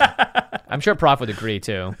 I'm sure Prof would agree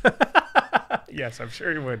too. Yes, I'm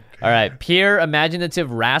sure he would. All right. Pure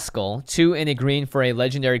Imaginative Rascal. 2 and a green for a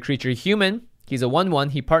legendary creature human. He's a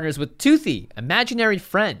 1/1. He partners with Toothy, Imaginary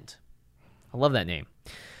Friend. I love that name.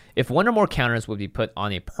 If 1 or more counters would be put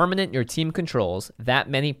on a permanent your team controls, that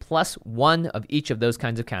many +1 of each of those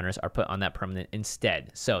kinds of counters are put on that permanent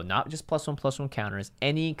instead. So not just +1/+1 counters,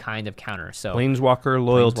 any kind of counter. So Planeswalker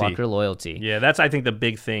Loyalty. Planeswalker Loyalty. Yeah, that's, I think, the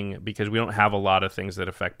big thing because we don't have a lot of things that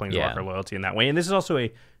affect Planeswalker Loyalty in that way. And this is also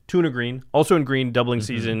a 2 and a green. Also in green, doubling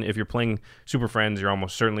season. If you're playing Super Friends, you're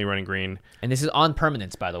almost certainly running green. And this is on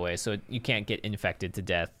permanence, by the way, so you can't get infected to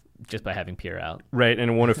death just by having Pure out. Right,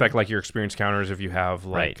 and it won't affect like your experience counters if you have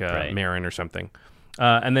like Marin or something.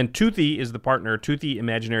 And then Toothy is the partner. Toothy,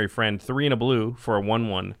 Imaginary Friend, 3 and a blue for a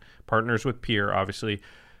 1/1. Partners with Pure, obviously.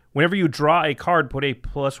 Whenever you draw a card, put a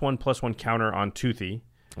 +1/+1 counter on Toothy.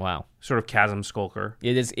 Wow. Sort of Chasm Skulker.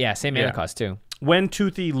 It is, yeah, same mana cost too. When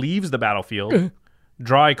Toothy leaves the battlefield,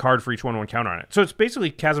 draw a card for each 1/1 counter on it. So it's basically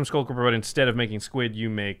Chasm Skulker, but instead of making squid, you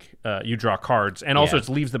draw cards. And also it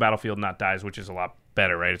leaves the battlefield, not dies, which is a lot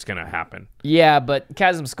better, right? It's going to happen. Yeah, but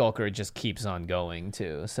Chasm Skulker just keeps on going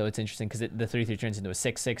too. So it's interesting because the 3/3 turns into a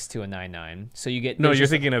 6/6 to a 9/9. So you get... No, you're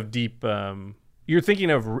thinking of deep... you're thinking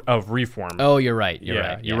of Reform. Oh, you're right. You're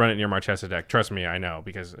right. You run it in your Marchesa deck. Trust me, I know,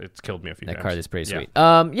 because it's killed me a few times. That card is pretty sweet.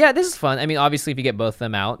 Yeah, this is fun. I mean, obviously, if you get both of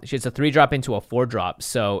them out, it's a 3-drop into a 4-drop.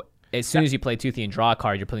 So as soon as you play Toothy and draw a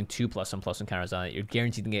card, you're putting 2 +1/+1 counters on it. You're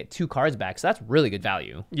guaranteed to get 2 cards back. So that's really good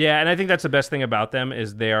value. Yeah, and I think that's the best thing about them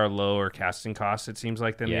is they are lower casting costs, it seems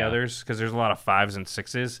like, than the others, because there's a lot of 5s and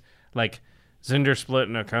 6s. Like, Cinder Split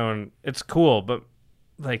and a Cone, it's cool, but,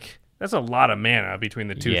 like... That's a lot of mana between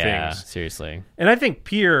the two things. Yeah, seriously. And I think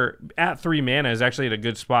Pier at 3 mana is actually at a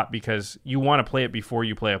good spot because you want to play it before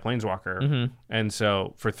you play a Planeswalker. Mm-hmm. And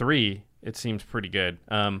so for 3, it seems pretty good.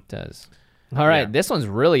 It does. All right, this one's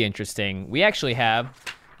really interesting. We actually have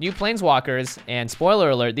new Planeswalkers, and spoiler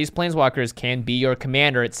alert, these Planeswalkers can be your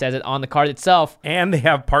commander. It says it on the card itself. And they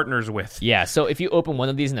have partners with. Yeah, so if you open one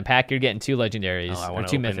of these in the pack, you're getting 2 legendaries or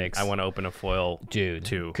 2 mythics. I want to open a foil. Dude,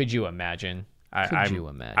 too. Could you imagine? Could you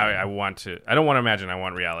imagine? I want to. I don't want to imagine. I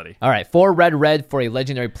want reality. All right. 4 red for a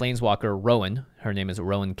legendary planeswalker, Rowan. Her name is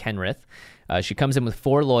Rowan Kenrith. She comes in with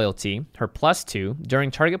 4 loyalty. Her +2. During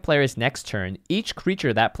target player's next turn, each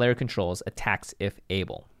creature that player controls attacks if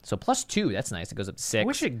able. So +2. That's nice. It goes up to 6. I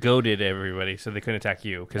wish it goaded everybody so they couldn't attack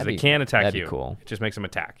you because they can attack you. That'd be cool. It just makes them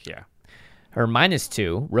attack. Yeah. Her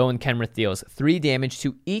 -2, Rowan Kenrith deals 3 damage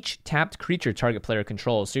to each tapped creature target player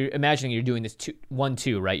controls. So you're imagining you're doing this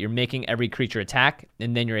 1/2, right? You're making every creature attack,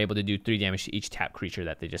 and then you're able to do 3 damage to each tapped creature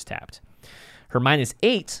that they just tapped. Her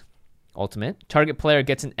 -8, ultimate, target player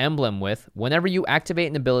gets an emblem with, whenever you activate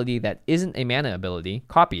an ability that isn't a mana ability,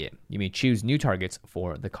 copy it. You may choose new targets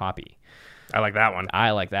for the copy. I like that one.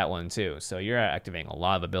 I like that one too. So you're activating a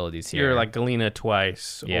lot of abilities here. You're like Galena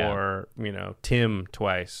twice, or Tim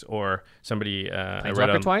twice, or somebody.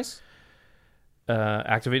 Planeswalker twice.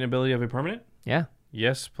 Activate an ability of a permanent. Yeah.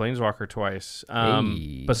 Yes, Planeswalker twice.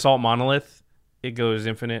 Basalt Monolith, it goes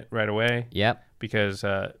infinite right away. Yep. Because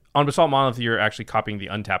on Basalt Monolith, you're actually copying the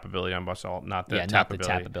untap ability on Basalt, not the tap ability.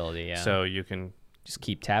 Tap ability. Yeah. So you can. Just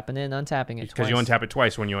keep tapping it and untapping it because you untap it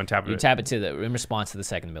twice when you untap it. You tap it in response to the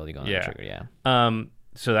second ability going on the trigger. Yeah.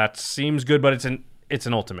 So that seems good, but it's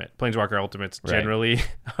an ultimate. Planeswalker ultimates generally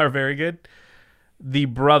are very good. The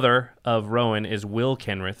brother of Rowan is Will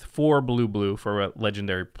Kenrith, 4 blue for a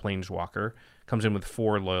legendary Planeswalker. Comes in with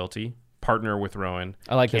 4 loyalty. Partner with Rowan.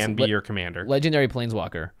 I like can be your commander. Legendary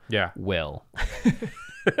Planeswalker. Yeah. Will.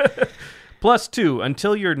 +2,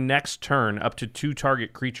 until your next turn, up to 2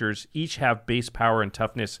 target creatures each have base power and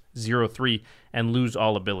toughness 0/3 and lose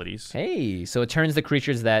all abilities. Hey, so it turns the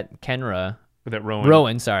creatures that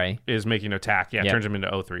Rowan sorry, is making an attack. Yeah, it turns them into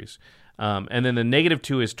 0/3s. And then the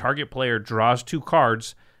 -2 is target player draws 2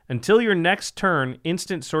 cards. Until your next turn,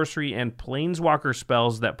 instant sorcery and planeswalker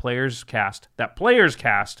spells that player cast. That player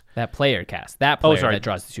that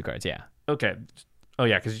draws the 2 cards, yeah. Okay. Oh,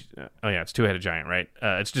 yeah, it's 2-headed giant, right?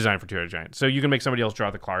 It's designed for 2-headed giant. So you can make somebody else draw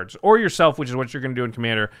the cards, or yourself, which is what you're going to do in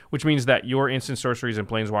Commander, which means that your instant sorceries and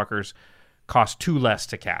planeswalkers cost 2 less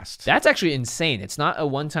to cast. That's actually insane. It's not a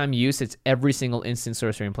one-time use. It's every single instant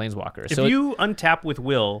sorcery and planeswalker. If you untap with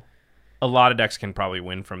Will, a lot of decks can probably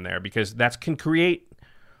win from there, because that can create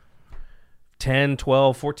 10,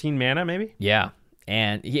 12, 14 mana, maybe? Yeah.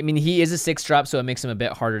 And he is a 6-drop, so it makes him a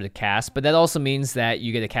bit harder to cast. But that also means that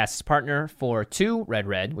you get to cast his partner for 2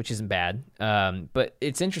 red, which isn't bad. But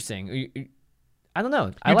it's interesting. I don't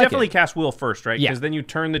know. You definitely cast Will first, right? Because then you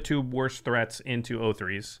turn the 2 worst threats into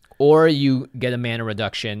 0/3s. Or you get a mana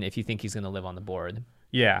reduction if you think he's going to live on the board.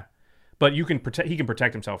 Yeah. But he can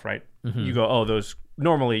protect himself, right? Mm-hmm. You go, those...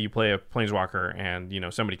 Normally, you play a Planeswalker, and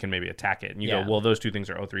somebody can maybe attack it. And you go, well, those 2 things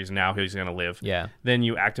are 0/3s, and now he's going to live. Yeah. Then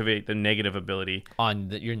you activate the negative ability. On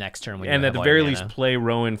your next turn. And at the very least, play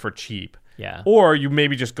Rowan for cheap. Yeah. Or you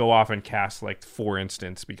maybe just go off and cast like 4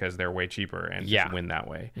 instants because they're way cheaper and just win that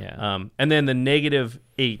way. Yeah. And then the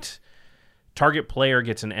 -8... Target player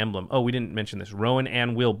gets an emblem. Oh, we didn't mention this. Rowan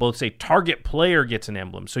and Will both say target player gets an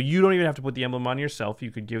emblem. So you don't even have to put the emblem on yourself.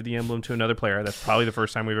 You could give the emblem to another player. That's probably the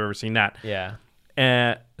first time we've ever seen that. Yeah.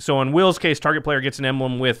 So in Will's case, target player gets an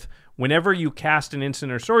emblem with, whenever you cast an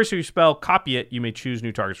instant or sorcery spell, copy it, you may choose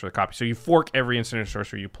new targets for the copy. So you fork every instant or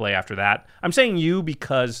sorcery you play after that. I'm saying you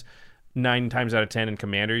because 9 times out of 10 in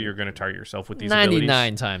Commander, you're going to target yourself with these abilities.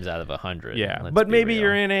 99 times out of 100. Yeah, let's but be maybe real.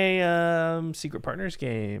 you're in a Secret Partners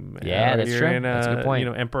game. Yeah, or that's you're true. In That's a good point.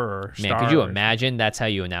 Emperor or Star. Man, could you imagine that's how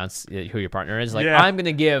you announce who your partner is? Like, Yeah. I'm going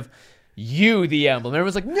to give you the emblem.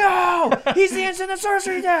 Everyone's like, no, he's the instant and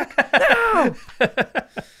sorcery deck. No.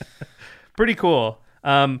 Pretty cool.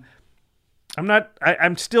 I'm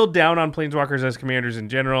still down on Planeswalkers as commanders in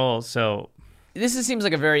general, so Seems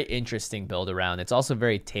like a very interesting build around. It's also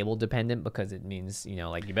very table dependent because it means,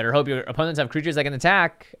 like you better hope your opponents have creatures that can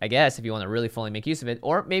attack, I guess, if you want to really fully make use of it.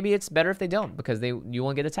 Or maybe it's better if they don't because you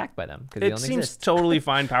won't get attacked by them because they it don't seems exist. totally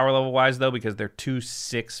fine power level wise though because they're 2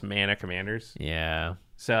 6-mana commanders. Yeah.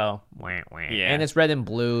 So Yeah. yeah. And it's red and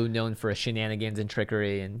blue, known for shenanigans and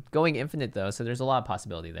trickery, and going infinite though, so there's a lot of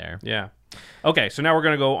possibility there. Yeah. Okay, so now we're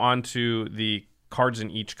going to go on to the cards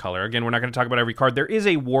in each color. Again, we're not going to talk about every card. There is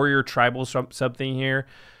a warrior tribal sub-theme here.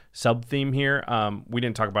 We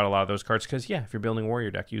didn't talk about a lot of those cards because, if you're building a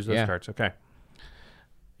warrior deck, use those cards. Okay.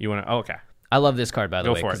 You want to... Oh, okay. I love this card, by the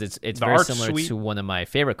Go way, for because it. it's The very art's similar sweet. to one of my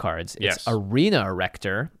favorite cards. It's Yes. Arena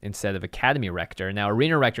Rector instead of Academy Rector. Now,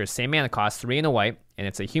 Arena Rector is same mana cost, 3 and a white, and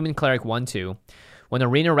it's a human cleric 1/2. When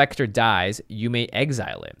Arena Rector dies, you may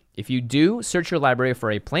exile it. If you do, search your library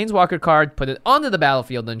for a Planeswalker card, put it onto the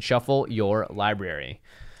battlefield, and shuffle your library.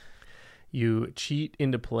 You cheat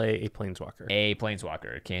into play a Planeswalker. A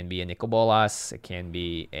Planeswalker. It can be a Nicol Bolas. It can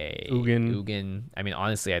be a Ugin. I mean,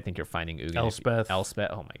 honestly, I think you're finding Ugin.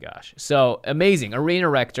 Elspeth. Oh my gosh. So amazing. Arena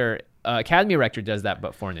Rector. Academy Rector does that,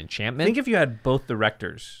 but for an enchantment. Think if you had both the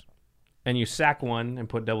Rectors and you sack one and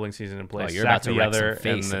put Doubling Season in place, you're sack about to the wreck other, some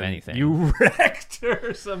face and then of anything. you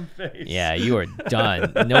Rector some face. Yeah, you are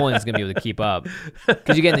done. No one's gonna be able to keep up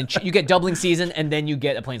because you get Doubling Season and then you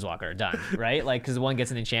get a Planeswalker. Done, right? Like because one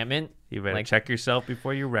gets an enchantment. You better like, check yourself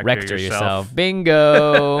before you Rector yourself.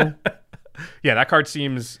 Bingo. Yeah, that card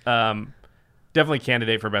seems definitely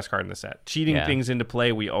candidate for best card in the set. Cheating things into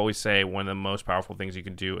play, we always say one of the most powerful things you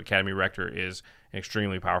can do. Academy Rector is an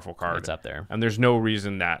extremely powerful card. It's up there. And there's no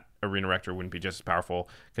reason that Arena Rector wouldn't be just as powerful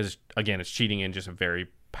because, again, it's cheating in just a very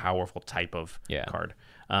powerful type of card.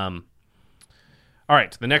 All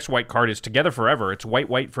right, the next white card is Together Forever. It's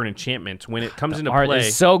white for an enchantment. When it comes into Art play...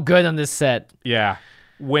 is so good on this set. Yeah.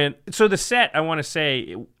 So the set, I want to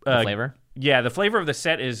say... The flavor? Yeah, the flavor of the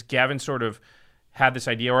set is Gavin sort of had this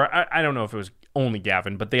idea, or I don't know if it was only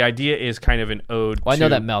Gavin, but the idea is kind of an ode to... I know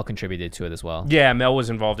that Mel contributed to it as well. Yeah, Mel was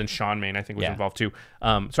involved, and Sean Main, I think, was involved too.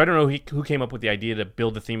 So I don't know who came up with the idea to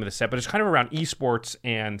build the theme of the set, but it's kind of around esports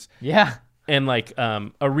and like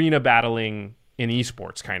arena battling in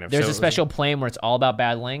esports, kind of. There's so a special plane where it's all about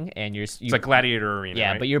battling, and it's like Gladiator Arena,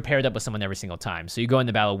 yeah, right? but you're paired up with someone every single time, so you go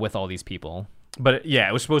into battle with all these people. But yeah,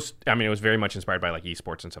 it was it was very much inspired by like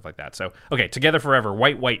esports and stuff like that. So, okay, Together Forever,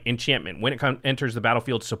 white, enchantment. When it enters the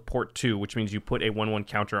battlefield, support 2, which means you put a 1/1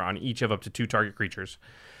 counter on each of up to 2 target creatures.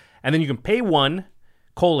 And then you can pay 1,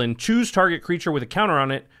 choose target creature with a counter on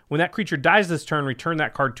it. When that creature dies this turn, return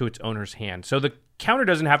that card to its owner's hand. So the counter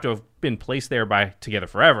doesn't have to have been placed there by Together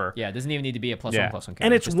Forever. Yeah, it doesn't even need to be a +1/+1 counter.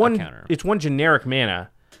 And it's just one a counter. It's one generic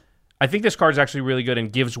mana. I think this card's actually really good and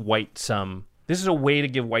gives white some... This is a way to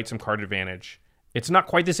give white some card advantage. It's not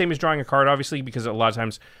quite the same as drawing a card, obviously, because a lot of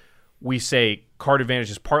times we say card advantage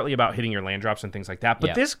is partly about hitting your land drops and things like that.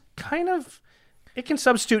 But this kind of... It can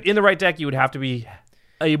substitute in the right deck. You would have to be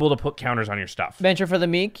able to put counters on your stuff. Venture for the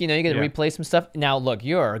meek, you get to replay some stuff. Now, look,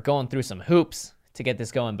 you're going through some hoops to get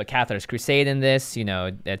this going, but Cathar's Crusade in this,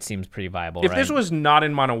 that seems pretty viable, If right? this was not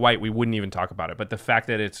in mono white, we wouldn't even talk about it. But the fact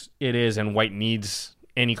that it is and white needs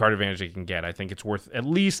any card advantage it can get, I think it's worth at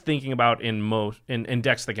least thinking about in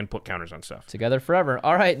decks that can put counters on stuff. Together Forever.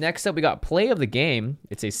 All right, next up we got Play of the Game.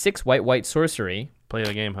 It's a 6 white sorcery. Play of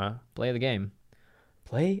the game, huh? Play of the game.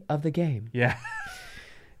 Play of the game. Yeah.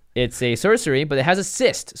 It's a sorcery, but it has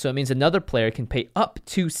assist, so it means another player can pay up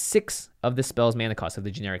to 6 of the spell's mana cost, of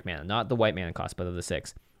the generic mana, not the white mana cost, but of the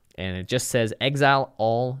 6. And it just says exile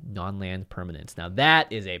all non-land permanents. Now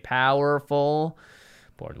that is a powerful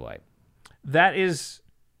board wipe. That is,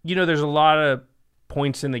 there's a lot of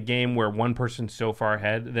points in the game where one person's so far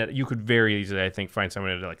ahead that you could very easily, I think, find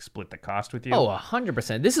someone to like split the cost with you. Oh,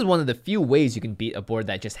 100%. This is one of the few ways you can beat a board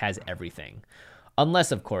that just has everything.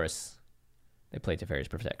 Unless, of course, they play Teferi's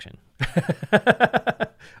Protection.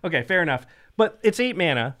 Okay, fair enough. But it's 8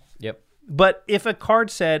 mana. Yep. But if a card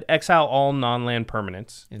said exile all non-land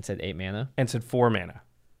permanents And said 8 mana. and said 4 mana,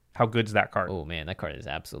 how good's that card? Oh, man, that card is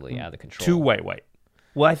absolutely out of control. 2 white.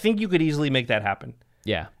 Well, I think you could easily make that happen.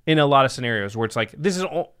 Yeah. In a lot of scenarios where it's like, this is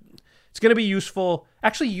all, it's going to be useful.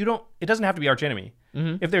 Actually, it doesn't have to be archenemy.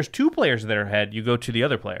 Mm-hmm. If there's 2 players that are ahead, you go to the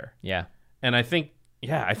other player. Yeah. And I think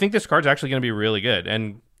this card's actually going to be really good.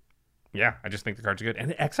 And Yeah, I just think the cards are good. And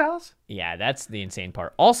the exiles? Yeah, that's the insane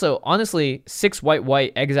part. Also, honestly, 6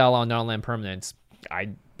 white exile on non-land permanents, I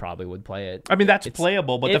probably would play it. I mean, that's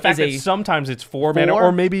playable, but the fact that sometimes it's 4 mana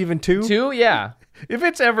or maybe even 2. 2, yeah. If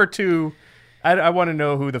it's ever 2, I want to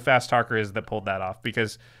know who the fast talker is that pulled that off,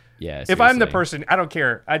 because if I'm the person, I don't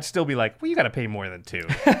care. I'd still be like, well, you got to pay more than 2.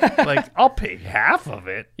 Like, I'll pay half of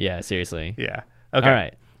it. Yeah, seriously. Yeah. Okay. All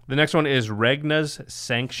right. The next one is Regna's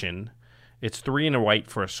Sanction. It's 3 and a white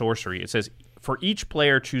for a sorcery. It says, for each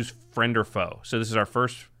player, choose friend or foe. So this is our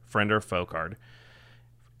first friend or foe card.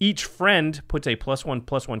 Each friend puts a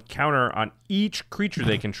 +1/+1 counter on each creature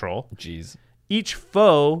they control. Jeez. Each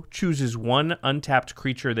foe chooses 1 untapped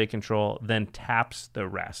creature they control, then taps the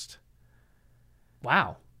rest.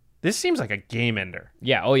 Wow. This seems like a game ender.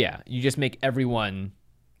 Yeah, oh yeah. You just make everyone...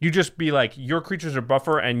 You just be like, your creatures are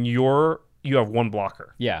buffer and you have 1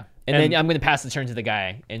 blocker. Yeah. And then I'm going to pass the turn to the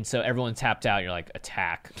guy. And so everyone's tapped out. You're like,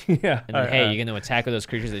 attack. Yeah. And then, hey, you're going to attack with those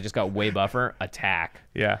creatures that just got way buffer? Attack.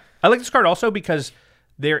 Yeah. I like this card also because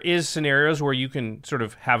there is scenarios where you can sort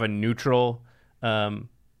of have a neutral...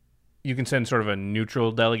 you can send sort of a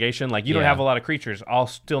neutral delegation. Like, you don't have a lot of creatures. I'll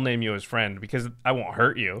still name you as friend because I won't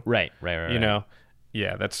hurt you. Right. You know?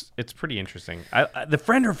 Yeah, it's pretty interesting. The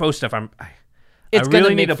friend or foe stuff, I It's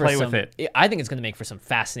really need to play with it. I think it's going to make for some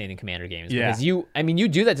fascinating Commander games. Yeah. Because you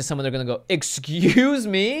do that to someone, they're going to go, excuse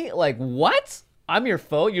me? Like, what? I'm your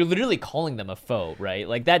foe? You're literally calling them a foe, right?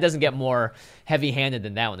 Like, that doesn't get more heavy-handed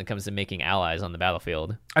than that when it comes to making allies on the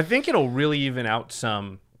battlefield. I think it'll really even out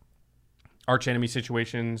some arch-enemy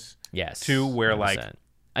situations. Yes. Too, where 100%. like...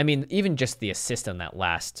 I mean, even just the assist on that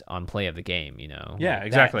last on play of the game, you know? Yeah, like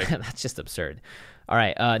exactly. That's just absurd. All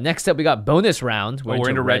right, next up, we got bonus round. We're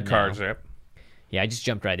into red cards, yep. Yeah, I just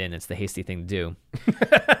jumped right in. It's the hasty thing to do.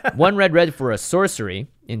 1 red for a sorcery.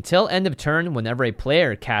 Until end of turn, whenever a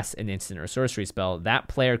player casts an instant or sorcery spell, that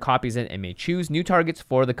player copies it and may choose new targets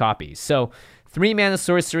for the copies. So 3 mana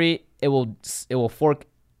sorcery, it will fork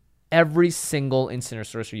every single instant or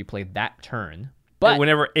sorcery you play that turn. But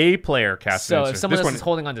whenever a player casts an instant. So if someone else is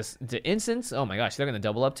holding on to instants, oh my gosh, they're going to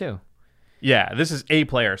double up too. Yeah, this is a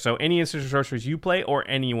player. So any instant or sorceries you play or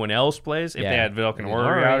anyone else plays, if they had Vilken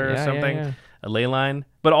Warrior out or something, a ley line.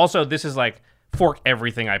 But also, this is like, fork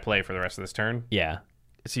everything I play for the rest of this turn. Yeah.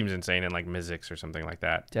 It seems insane in like Mizzix or something like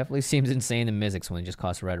that. Definitely seems insane in Mizzix when it just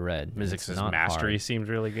costs red. Mizzix's Mastery seems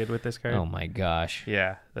really good with this card. Oh my gosh.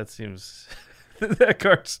 Yeah, that seems... that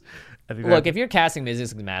card's... Look, if you're casting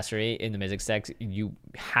Mizzix Mastery in the Mizzix decks, you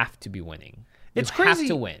have to be winning. It's crazy. crazy have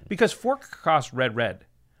to win. Because fork costs red,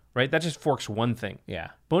 right? That just forks one thing. Yeah.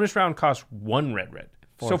 Bonus round costs 1 red.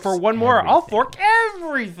 Forks so for 1 more, I'll fork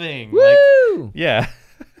everything. Woo! Like, yeah.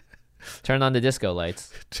 Turn on the disco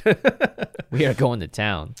lights. We are going to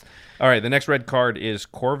town. All right, the next red card is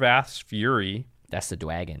Korvath's Fury. That's the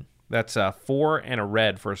Dwagon. That's 4 and a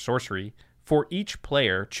red for a sorcery. For each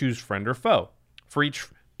player, choose friend or foe. For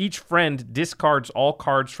each friend discards all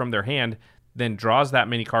cards from their hand, then draws that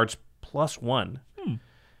many cards +1.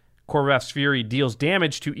 Korvath's Fury deals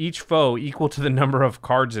damage to each foe equal to the number of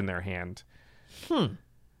cards in their hand.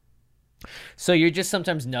 So you're just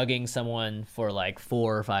sometimes nugging someone for like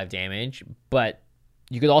 4 or 5 damage, but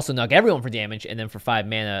you could also nug everyone for damage, and then for 5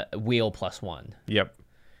 mana, wheel +1. Yep.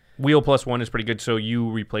 Wheel +1 is pretty good, so you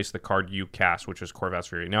replace the card you cast, which is Korvath's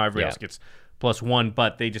Fury. Now everybody else gets +1,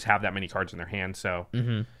 but they just have that many cards in their hand, so...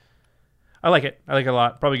 I like it. I like it a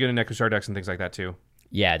lot. Probably good in Nekusar decks and things like that, too.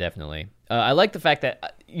 Yeah, definitely. I like the fact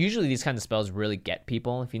that usually these kinds of spells really get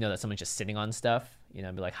people. If you know that someone's just sitting on stuff, you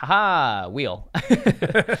know, be like, haha, wheel.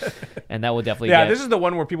 And that will definitely get... this is the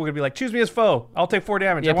one where people could be like, choose me as foe. I'll take 4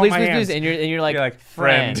 damage. Yeah, I want my please. hands. And you're like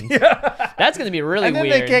friend. Yeah. That's going to be really weird.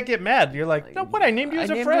 And then they can't get mad. You're like, no, what? I named you as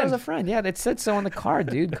a friend. I named you as a friend. Yeah, it said so on the card,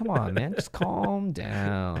 dude. Come on, man. Just calm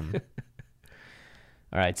down.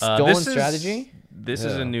 All right, Stolen Strategy. This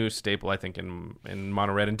is a new staple, I think, in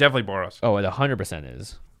Mono Red, and definitely Boros. Oh, it 100%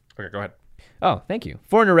 is. Okay, go ahead. Oh, thank you.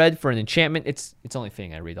 4 and a red for an enchantment. It's only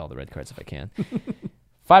fitting I read all the red cards if I can.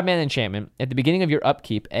 5 mana enchantment. At the beginning of your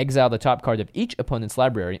upkeep, exile the top card of each opponent's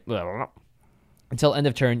library. Until end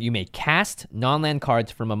of turn, you may cast non-land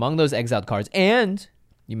cards from among those exiled cards, and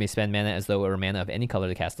you may spend mana as though it were mana of any color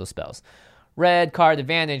to cast those spells. Red card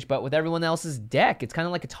advantage, but with everyone else's deck, it's kind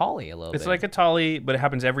of like a Tali a little bit. It's like a Tali, but it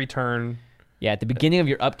happens every turn. Yeah, at the beginning of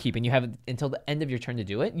your upkeep, and you have until the end of your turn to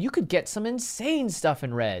do it, you could get some insane stuff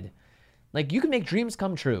in red. Like, you can make dreams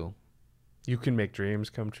come true. You can make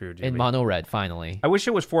dreams come true, Jimmy. In mono red, finally. I wish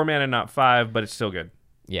it was 4 mana, not 5, but it's still good.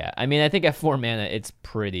 Yeah, I mean, I think at 4 mana, it's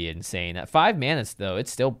pretty insane. At 5 mana, though,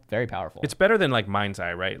 it's still very powerful. It's better than, like, Mind's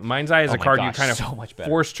Eye, right? Mind's Eye is a card you kind of so much better.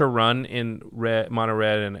 forced to run in mono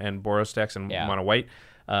red and Boros decks and mono white.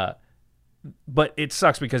 but it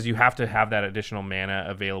sucks because you have to have that additional mana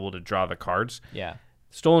available to draw the cards. Yeah.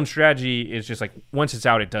 Stolen Strategy is just like, once it's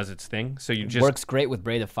out, it does its thing. So you just... Works great with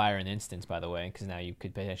Braid of Fire and Instants, by the way, because now you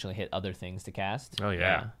could potentially hit other things to cast. Oh,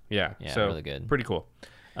 yeah. So, really good. Pretty cool.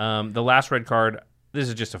 The last red card, this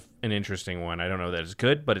is just an interesting one. I don't know that it's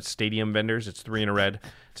good, but it's Stadium Vendors. It's 3 in a red.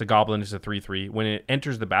 It's a goblin. It's a 3/3. When it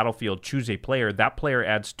enters the battlefield, choose a player. That player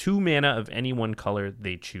adds 2 mana of any one color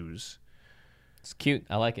they choose. It's cute.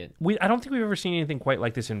 I like it. I don't think we've ever seen anything quite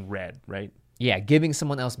like this in red, right? Yeah, giving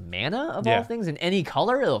someone else mana of all things in any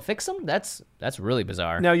color, it'll fix them. That's really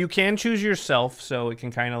bizarre. Now, you can choose yourself, so it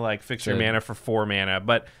can kind of like fix your mana for 4 mana,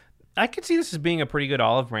 but I could see this as being a pretty good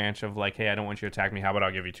olive branch of like, hey, I don't want you to attack me. How about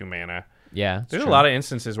I'll give you 2 mana? Yeah. There's a lot of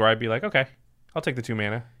instances where I'd be like, okay, I'll take the 2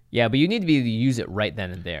 mana. Yeah, but you need to be able to use it right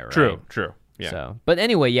then and there, right? True. Yeah. So, but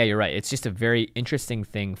anyway, yeah, you're right. It's just a very interesting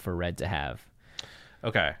thing for red to have.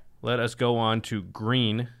 Okay, let us go on to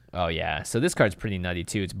green. Oh, yeah. So this card's pretty nutty,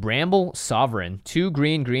 too. It's Bramble Sovereign. 2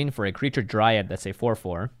 green for a creature Dryad that's a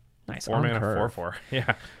 4/4. Nice. 4 mana, 4/4.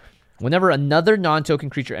 Yeah. Whenever another non-token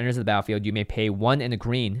creature enters the battlefield, you may pay 1 and a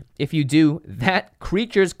green. If you do, that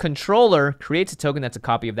creature's controller creates a token that's a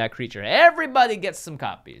copy of that creature. Everybody gets some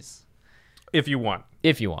copies. If you want.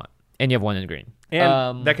 And you have 1 and a green.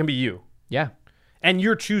 And that can be you. Yeah. And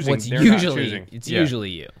you're choosing. It's choosing. usually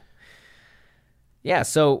you. Yeah,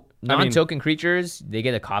 so non-token creatures, they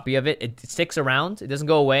get a copy of it. It sticks around. It doesn't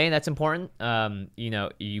go away. That's important.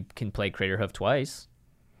 You can play Crater Hoof twice.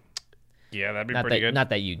 Yeah, that'd be pretty good. Not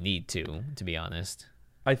that you need to be honest.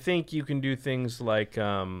 I think you can do things like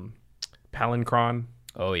Palancron.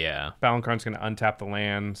 Oh, yeah. Palancron's going to untap the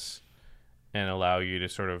lands and allow you to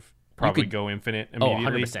sort of probably go infinite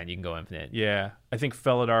immediately. 100% you can go infinite. Yeah. I think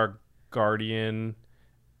Felidar Guardian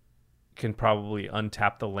can probably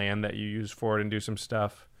untap the land that you use for it and do some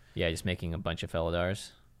stuff. Yeah, just making a bunch of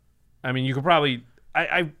Felidars. I mean, you could probably...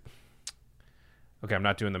 Okay, I'm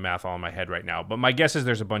not doing the math all in my head right now, but my guess is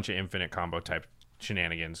there's a bunch of infinite combo type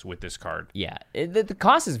shenanigans with this card. Yeah, the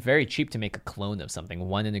cost is very cheap to make a clone of something,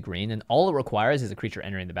 1 in a green, and all it requires is a creature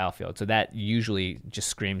entering the battlefield. So that usually just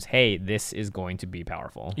screams, hey, this is going to be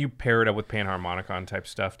powerful. You pair it up with Panharmonicon type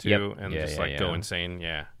stuff too, and go insane.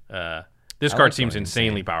 Yeah. This card seems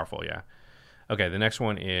insanely powerful, yeah. Okay, the next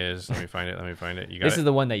one is... Let me find it. You got This is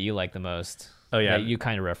the one that you like the most. Oh, yeah. That you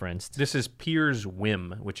kind of referenced. This is Pier's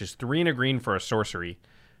Whim, which is 3 and a green for a sorcery.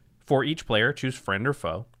 For each player, choose friend or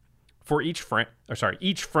foe.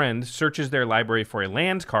 Each friend searches their library for a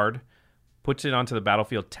land card, puts it onto the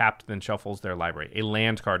battlefield tapped, then shuffles their library. A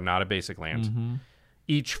land card, not a basic land. Mm-hmm.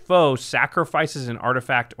 Each foe sacrifices an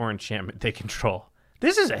artifact or enchantment they control.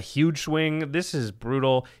 This is a huge swing. This is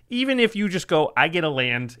brutal. Even if you just go, I get a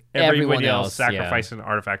land, everybody else sacrifices an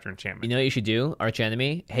artifact or enchantment. You know what you should do, Arch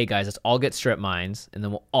Enemy? Hey guys, let's all get strip mines, and then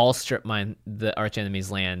we'll all strip mine the Arch Enemy's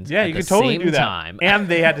land. Yeah, you could totally do that. Time. And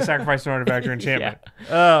they had to sacrifice an artifact or enchantment.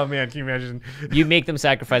 Oh man, can you imagine? You make them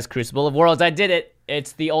sacrifice Crucible of Worlds. I did it.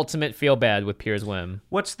 It's the ultimate feel bad with Pier's Whim.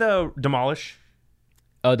 What's the Demolish?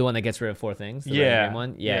 Oh, the one that gets rid of 4 things? The red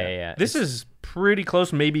one? Yeah. This is pretty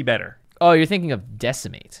close, maybe better. Oh, you're thinking of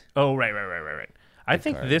Decimate. Oh, right. I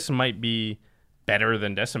think this might be better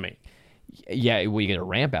than Decimate. Yeah, well, you get a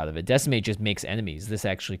ramp out of it. Decimate just makes enemies. This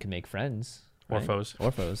actually can make friends. Or foes.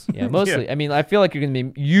 Yeah, mostly. Yeah. I mean, I feel like you're going to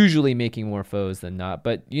be usually making more foes than not,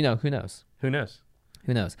 but, who knows? Who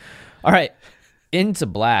knows? All right, into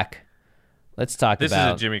black. Let's talk about... This is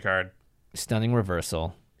a Jimmy card. Stunning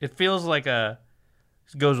Reversal. It feels like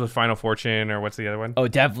goes with Final Fortune, or what's the other one? Oh,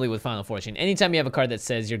 definitely with Final Fortune. Anytime you have a card that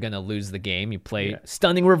says you're going to lose the game, you play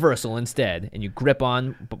Stunning Reversal instead, and you grip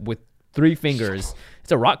on with 3 fingers.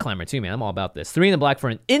 It's a rock climber too, man. I'm all about this. 3 in the black for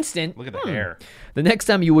an instant. Look at the hair. The next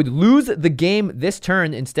time you would lose the game this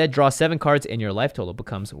turn, instead draw 7 cards, and your life total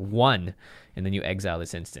becomes 1. And then you exile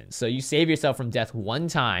this instant. So you save yourself from death 1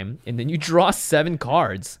 time, and then you draw 7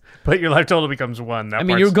 cards. But your life total becomes 1.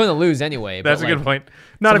 You're going to lose anyway. That's a good point.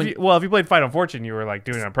 If you played Final Fortune, you were like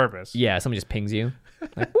doing it on purpose. Yeah, someone just pings you.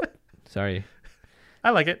 Like, sorry. I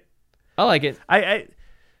like it.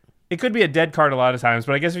 It could be a dead card a lot of times,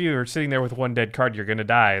 but I guess if you were sitting there with 1 dead card, you're going to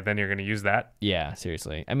die. Then you're going to use that. Yeah,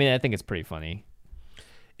 seriously. I mean, I think it's pretty funny.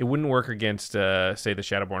 It wouldn't work against, say, the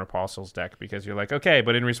Shadowborn Apostles deck, because you're like, okay,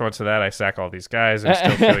 but in response to that, I sack all these guys and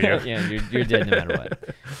still kill you. Yeah, you're dead no matter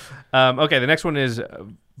what. Okay, the next one is,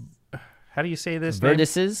 how do you say this?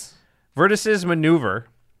 Vertices. Vertices Maneuver.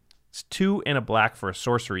 It's 2 and a black for a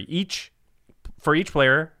sorcery. For each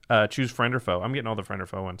player, choose friend or foe. I'm getting all the friend or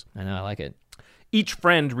foe ones. I know, I like it. Each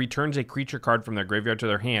friend returns a creature card from their graveyard to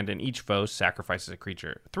their hand, and each foe sacrifices a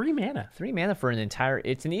creature. 3 mana. 3 mana for an entire...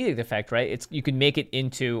 It's an edict effect, right? You can make it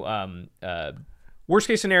into... Worst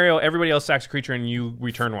case scenario, everybody else sacks a creature and you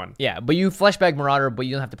return one. Yeah, but you fleshback Marauder, but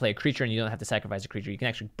you don't have to play a creature and you don't have to sacrifice a creature. You can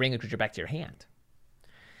actually bring a creature back to your hand.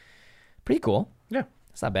 Pretty cool. Yeah.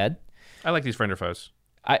 It's not bad. I like these friend or foes.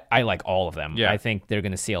 I like all of them. Yeah. I think they're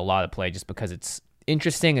going to see a lot of play just because it's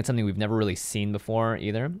interesting. It's something we've never really seen before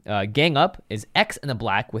either. Gang Up is X and a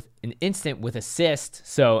black with an instant with assist.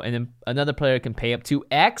 So another player can pay up to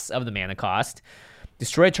X of the mana cost.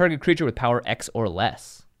 Destroy a target creature with power X or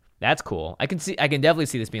less. That's cool. I can definitely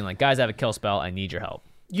see this being like, guys, I have a kill spell. I need your help.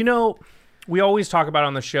 You know, we always talk about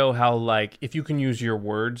on the show how, like, if you can use your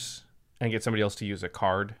words and get somebody else to use a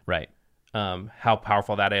card, Right. How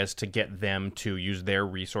powerful that is to get them to use their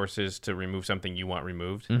resources to remove something you want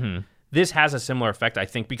removed. Mm-hmm. This has a similar effect, I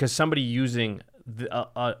think, because somebody using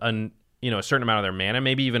a certain amount of their mana,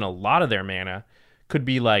 maybe even a lot of their mana, could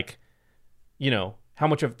be like, how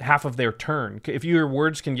much of half of their turn. If your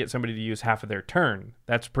words can get somebody to use half of their turn,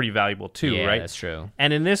 that's pretty valuable too, Yeah, right? that's true.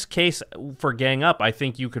 And in this case, for Gang Up, I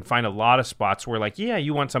think you can find a lot of spots where, like, yeah,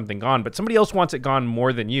 you want something gone, but somebody else wants it gone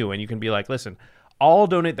more than you, and you can be like, listen, I'll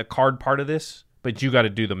donate the card part of this, but you got to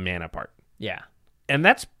do the mana part. Yeah. And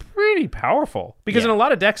that's pretty powerful because in a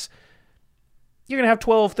lot of decks, you're going to have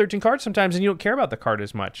 12, 13 cards sometimes, and you don't care about the card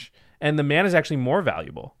as much. And the mana is actually more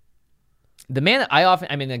valuable. The mana,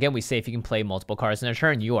 again, we say if you can play multiple cards in a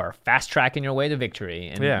turn, you are fast tracking your way to victory.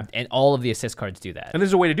 And all of the assist cards do that. And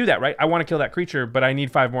there's a way to do that, right? I want to kill that creature, but I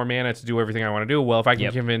need 5 more mana to do everything I want to do. Well, if I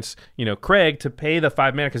can convince, Craig to pay the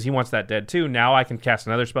 5 mana because he wants that dead too, now I can cast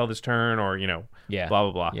another spell this turn or, blah,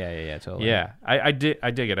 blah, blah. Yeah, totally. Yeah, I dig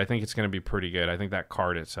it. I think it's going to be pretty good. I think that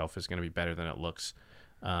card itself is going to be better than it looks.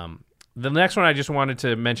 The next one I just wanted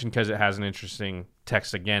to mention because it has an interesting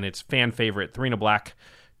text again. It's fan favorite, 3 and a black,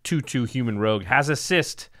 2/2 human rogue, has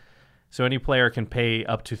assist, so any player can pay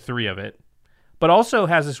up to 3 of it, but also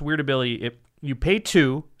has this weird ability. If you pay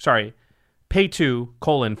 2, fan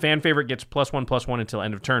favorite gets +1/+1 until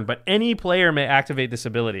end of turn, but any player may activate this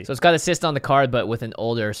ability. So it's got assist on the card, but with an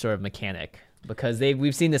older sort of mechanic, because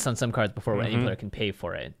we've seen this on some cards before where any player can pay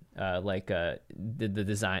for it, like the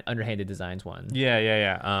design underhanded designs one.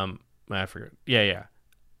 Yeah. I forget. Yeah.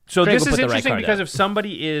 So Craig this will is put the right interesting card because up. if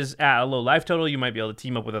somebody is at a low life total, you might be able to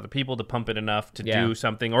team up with other people to pump it enough to do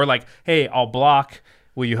something. Or like, hey, I'll block.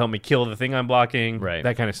 Will you help me kill the thing I'm blocking? Right.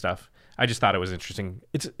 That kind of stuff. I just thought it was interesting.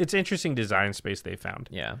 It's interesting design space they found.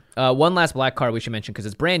 Yeah. One last black card we should mention because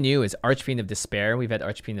it's brand new is Archfiend of Despair. We've had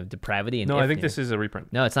Archfiend of Depravity. And No, I think this is a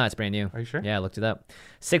reprint. No, it's not. It's brand new. Are you sure? Yeah, I looked it up.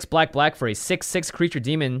 6 black for a 6/6 creature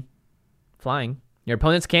demon flying. Your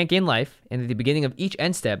opponents can't gain life, and at the beginning of each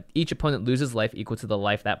end step, each opponent loses life equal to the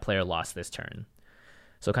life that player lost this turn.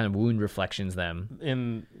 So kind of wound reflections them.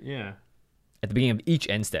 At the beginning of each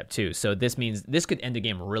end step, too. So this means this could end the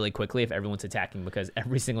game really quickly if everyone's attacking, because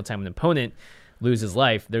every single time an opponent loses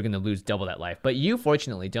life, they're going to lose double that life. But you,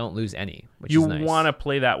 fortunately, don't lose any, which is nice. You want to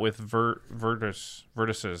play that with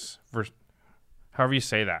vertices. However you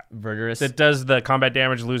say that. Verteris. That does the combat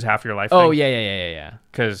damage, lose half your life Oh, thing. yeah.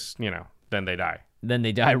 Because, then they die. Then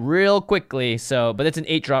they die real quickly. So, but it's an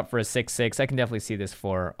 8-drop for a 6/6. I can definitely see this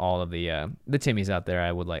for all of the Timmies out there.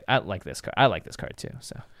 I like this card. I like this card too.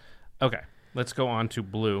 So, okay, let's go on to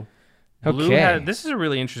blue. Okay. This is a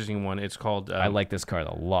really interesting one. It's called. I like this card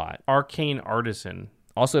a lot. Arcane Artisan.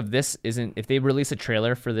 Also, if they release a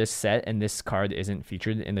trailer for this set and this card isn't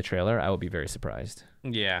featured in the trailer, I will be very surprised.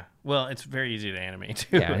 Yeah, well, it's very easy to animate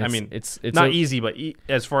too. Yeah, I mean, it's not easy, but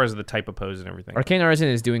as far as the type of pose and everything. Arcane Artisan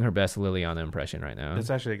is doing her best Liliana impression right now. That's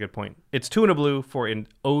actually a good point. It's 2 and a blue for an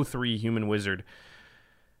 0/3 human wizard.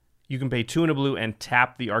 You can pay 2 and a blue and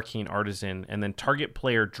tap the Arcane Artisan, and then target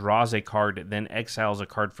player draws a card, then exiles a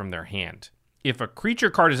card from their hand. If a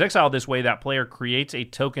creature card is exiled this way, that player creates a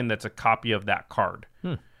token that's a copy of that card.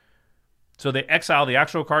 So they exile the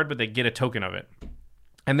actual card, but they get a token of it.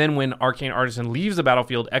 And then when Arcane Artisan leaves the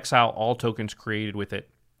battlefield, exile all tokens created with it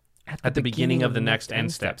at the beginning of the next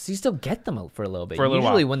end step. So you still get them for a little bit. For a little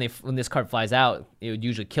usually while. when this card flies out, it would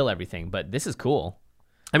usually kill everything, but this is cool.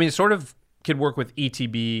 I mean, it sort of could work with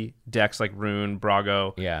ETB decks like Rune,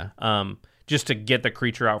 Brago. Yeah. Just to get the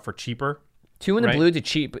creature out for cheaper. 2 in the Right. blue to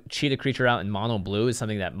cheat a creature out in mono blue is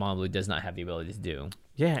something that mono blue does not have the ability to do.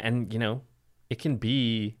 Yeah, and, it can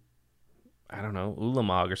be, I don't know,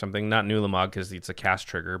 Ulamog or something. Not new Ulamog because it's a cast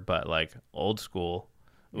trigger, but like old school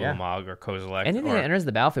Ulamog or Kozilek. Anything that enters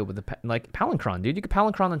the battlefield with Palinchron, dude. You could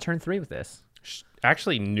Palinchron on turn 3 with this.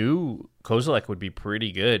 Actually, new Kozilek would be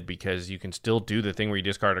pretty good because you can still do the thing where you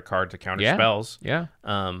discard a card to counter spells. Yeah.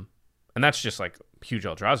 And that's just like huge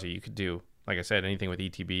Eldrazi. You could do, like I said, anything with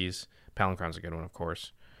ETBs. Palinchron's a good one, of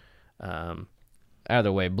course.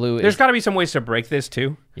 Either way, blue There's got to be some ways to break this,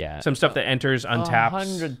 too. Yeah. Some stuff that enters, untaps.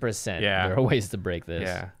 100%. Yeah. There are ways to break this.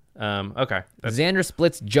 Yeah. Okay. Xander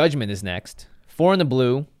Split's Judgment is next. 4 in the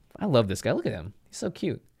blue. I love this guy. Look at him. He's so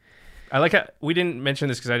cute. I like how we didn't mention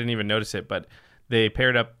this because I didn't even notice it, but they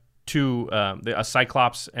paired up a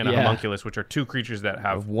Cyclops and a Homunculus, which are two creatures that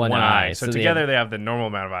have one eye. So together they have the normal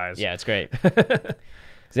amount of eyes. Yeah, it's great.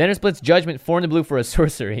 Xander Split's Judgment, 4 in the blue for a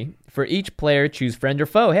sorcery. For each player, choose friend or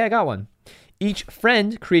foe. Hey, I got one. Each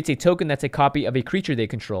friend creates a token that's a copy of a creature they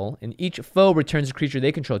control, and each foe returns a creature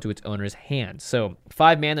they control to its owner's hand. So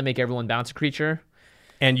 5 mana, make everyone bounce a creature.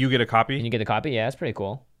 And you get a copy? And you get a copy? Yeah, that's pretty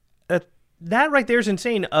cool. That right there is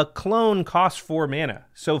insane. A clone costs 4 mana.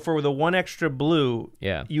 So for the 1 extra blue,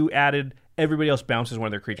 you added everybody else bounces one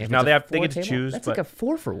of their creatures. Now they get to choose. That's like a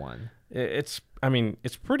 4 for 1. It's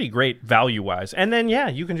pretty great value-wise. And then,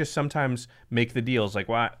 you can just sometimes make the deals. Like,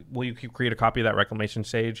 will you create a copy of that Reclamation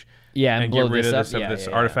Sage? Yeah, and get blow rid this of this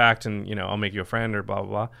artifact, and, I'll make you a friend or blah,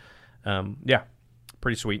 blah, blah.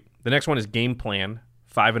 Pretty sweet. The next one is Game Plan,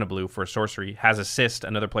 5 in a blue for a sorcery. Has assist.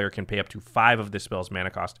 Another player can pay up to 5 of this spell's mana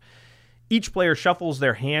cost. Each player shuffles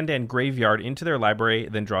their hand and graveyard into their library,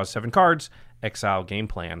 then draws 7 cards. Exile Game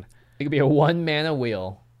Plan. It could be a 1 mana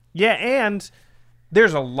wheel. Yeah, and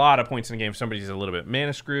there's a lot of points in the game if somebody's a little bit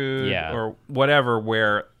mana screwed or whatever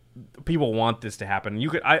where people want this to happen.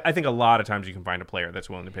 I think a lot of times you can find a player that's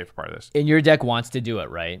willing to pay for part of this. And your deck wants to do it,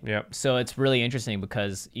 right? Yep. So it's really interesting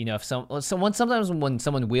because, if sometimes when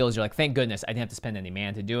someone wheels, you're like, thank goodness I didn't have to spend any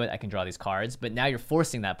mana to do it. I can draw these cards. But now you're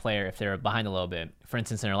forcing that player if they're behind a little bit. For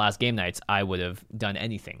instance, in our last game nights, I would have done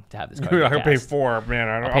anything to have this card. I'll pay 4, man.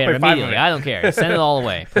 I'll pay 5 immediately. I don't care. Send it all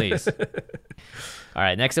away, please. All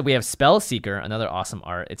right, next up we have Spellseeker, another awesome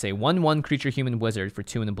art. It's a 1/1 creature human wizard for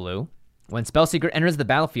 2 in the blue. When Spellseeker enters the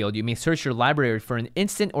battlefield, you may search your library for an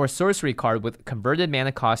instant or sorcery card with converted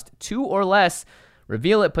mana cost 2 or less.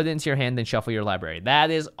 Reveal it, put it into your hand, then shuffle your library.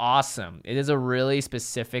 That is awesome. It is a really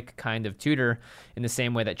specific kind of tutor in the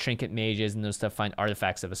same way that Trinket Mages and those stuff find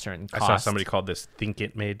artifacts of a certain cost. I saw somebody called this Think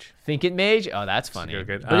It Mage. Think It Mage? Oh, that's funny.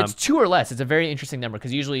 Good. But it's 2 or less. It's a very interesting number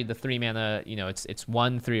because usually the 3 mana, it's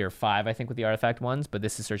 1, 3, or 5, I think, with the artifact ones, but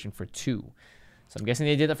this is searching for 2. So I'm guessing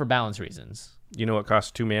they did that for balance reasons. You know what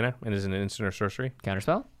costs 2 mana and is an instant or sorcery?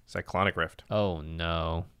 Counterspell? Cyclonic Rift. Oh,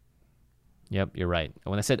 no. Yep, you're right.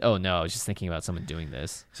 When I said, oh, no, I was just thinking about someone doing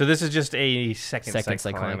this. So this is just a second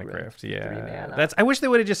Cyclonic Rift. Yeah. I wish they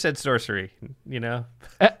would have just said sorcery,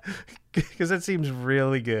 because that seems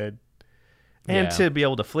really good. And to be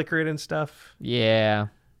able to flicker it and stuff. Yeah.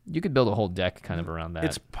 You could build a whole deck kind of around that.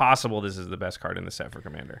 It's possible this is the best card in the set for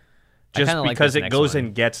Commander. Just because it goes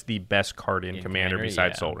and gets the best card in Commander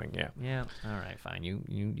besides Sol Ring. Yeah. All right, fine.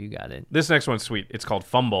 You got it. This next one's sweet. It's called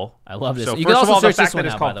Fumble. I love this. So you first of all, the fact that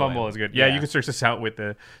it's called Fumble is good. Yeah, you can search this out with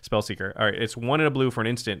the Spellseeker. All right, it's 1 in a blue for an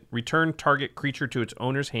instant. Return target creature to its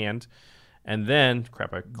owner's hand, and then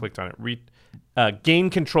I clicked on it. Gain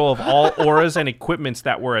control of all auras and equipments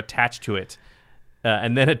that were attached to it.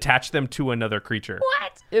 And then attach them to another creature.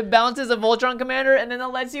 What? It bounces a Voltron commander, and then it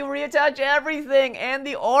lets you reattach everything, and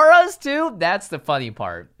the auras too. That's the funny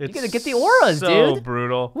part. You're gonna get the auras, dude. So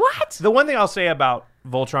brutal. What? The one thing I'll say about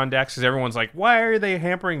Voltron decks is everyone's like, why are they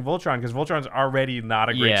hampering Voltron? Because Voltron's already not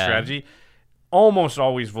a great strategy. Almost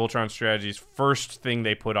always Voltron strategies, first thing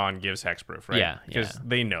they put on gives hexproof, right? Yeah. Because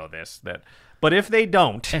they know this. But if they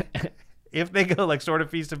don't. If they go like Sword of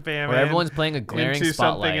Feast and Famine, or everyone's playing a glaring into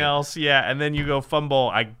spotlight. Something else, and then you go Fumble,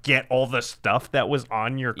 I get all the stuff that was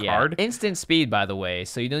on your card. Instant speed, by the way,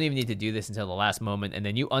 so you don't even need to do this until the last moment, and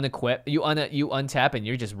then you unequip, you untap, and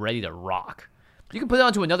you're just ready to rock. You can put it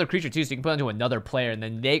onto another creature too, so you can put it onto another player, and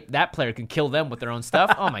then that player can kill them with their own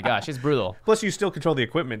stuff. Oh my gosh, it's brutal. Plus, you still control the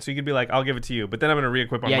equipment, so you can be like, I'll give it to you, but then I'm going to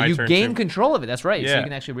re-equip on my turn. Yeah, you gain control of it. That's right. So you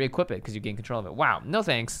can actually re-equip it because you gain control of it. Wow, no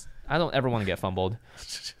thanks. I don't ever want to get fumbled.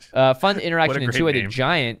 Fun interaction in Two-Headed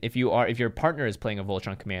Giant. If your partner is playing a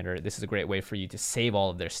Voltron commander, this is a great way for you to save all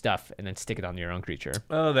of their stuff and then stick it on your own creature.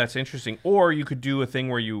 Oh, that's interesting. Or you could do a thing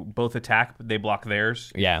where you both attack, but they block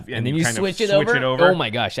theirs. Yeah, and then you switch it over. Oh my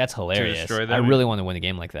gosh, that's hilarious. To destroy them. I really want to win a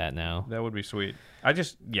game like that now. That would be sweet. I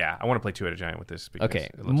want to play Two-Headed Giant with this. Okay,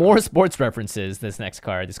 more sports references. This next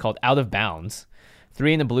card is called Out of Bounds.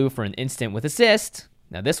 3 in the blue for an instant with assist.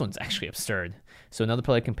 Now this one's actually absurd. So another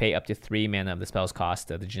player can pay up to 3 mana of the spell's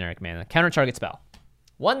cost of the generic mana. Counter target spell.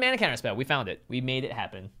 1 mana counter spell. We found it. We made it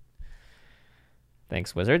happen.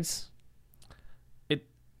 Thanks, Wizards.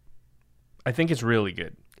 I think it's really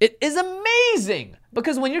good. It is amazing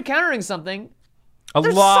because when you're countering something,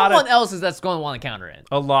 there's someone else that's going to want to counter it.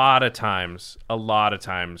 A lot of times.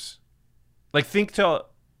 Like think to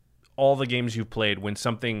all the games you've played, when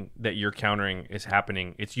something that you're countering is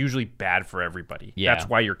happening, it's usually bad for everybody. Yeah. That's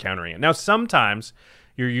why you're countering it. Now, sometimes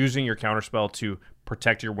you're using your counterspell to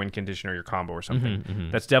protect your win condition or your combo or something.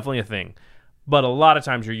 That's definitely a thing. But a lot of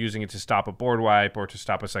times you're using it to stop a board wipe or to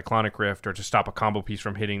stop a Cyclonic Rift or to stop a combo piece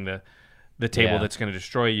from hitting the table that's going to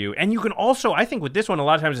destroy you. And you can also, I think with this one, a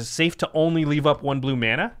lot of times it's safe to only leave up 1 blue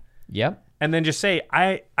mana. Yep. And then just say,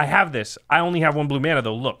 I have this. I only have 1 blue mana,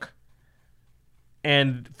 though. Look.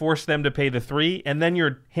 And force them to pay the 3. And then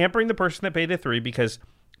you're hampering the person that paid the 3 because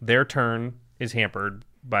their turn is hampered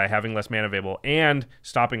by having less mana available and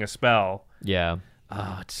stopping a spell. Yeah.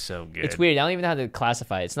 Oh, it's so good. It's weird. I don't even know how to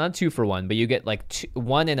classify it. It's not a 2 for 1, but you get like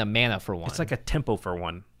 1 and a mana for 1. It's like a tempo for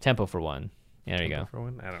 1. Tempo for 1. Yeah, there you go. For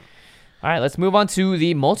 1? I don't know. All right, let's move on to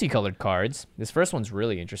the multicolored cards. This first one's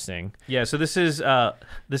really interesting. Yeah, so this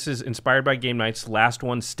is inspired by Game Night's Last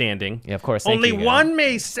One Standing. Yeah, of course. Only one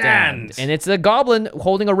may stand. And it's a goblin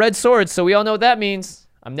holding a red sword, so we all know what that means.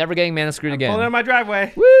 I'm never getting mana screwed again. Pulling out my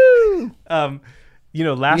driveway. Woo! You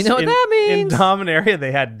know what that means? In Dominaria,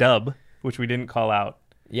 they had dub, which we didn't call out.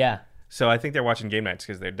 Yeah. So I think they're watching Game Nights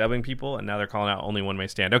because they're dubbing people, and now they're calling out only one may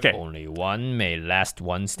stand. Okay. Only one may last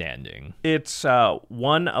one standing. It's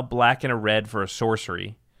 1, a black, and a red for a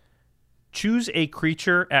sorcery. Choose a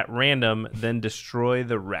creature at random, then destroy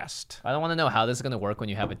the rest. I don't want to know how this is going to work when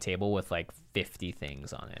you have a table with like 50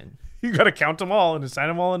 things on it. You got to count them all and assign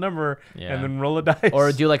them all a number, and then roll a dice.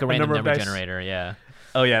 Or do like a random number generator, yeah.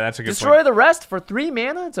 Oh, yeah, that's a good Destroy point. the rest for 3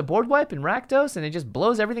 mana. It's a board wipe in Rakdos, and it just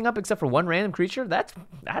blows everything up except for 1 random creature. That's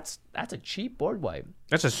a cheap board wipe.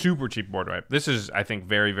 That's a super cheap board wipe. This is, I think,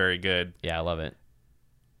 very, very good. Yeah, I love it.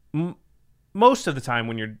 Most of the time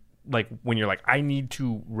when you're like, I need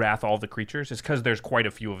to wrath all the creatures, it's because there's quite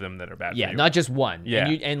a few of them that are bad. Yeah, for you. not just one. Yeah,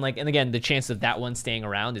 and again, the chance of that one staying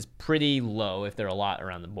around is pretty low if there are a lot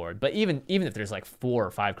around the board. But even if there's like 4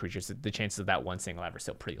 or 5 creatures, the chances of that one staying alive are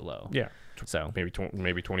still pretty low. Yeah, so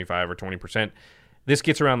maybe 25 or 20%. This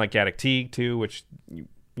gets around like Gaddock Teague too, which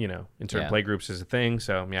you know in certain play groups is a thing.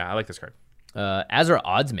 So yeah, I like this card. Azra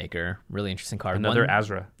Oddsmaker, really interesting card. Another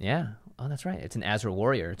Azra. Yeah. Oh, that's right. It's an Azra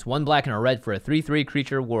Warrior. It's 1 black and a red for a 3/3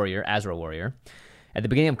 creature warrior, Azra Warrior. At the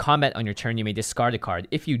beginning of combat on your turn, you may discard a card.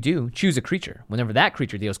 If you do, choose a creature. Whenever that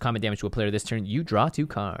creature deals combat damage to a player this turn, you draw 2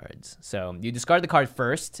 cards. So you discard the card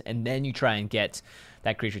first, and then you try and get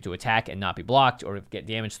that creature to attack and not be blocked or get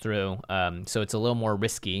damage through. So it's a little more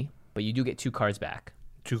risky, but you do get 2 cards back.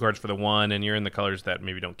 2 cards for the 1, and you're in the colors that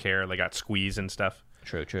maybe don't care. They got squeeze and stuff.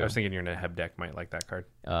 True. I was thinking you're in a Heb deck might like that card.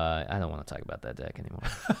 I don't want to talk about that deck anymore.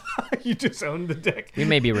 You just own the deck. We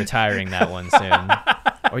may be retiring that one soon.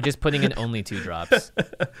 Or just putting in only 2 drops.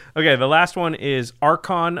 Okay, the last one is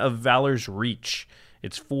Archon of Valor's Reach.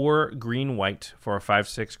 It's 4 green-white for a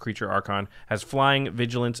 5/6 creature Archon. Has flying,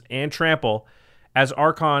 vigilance, and trample. As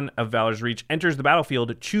Archon of Valor's Reach enters the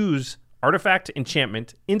battlefield, choose artifact,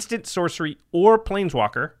 enchantment, instant sorcery, or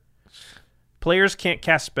planeswalker. Players can't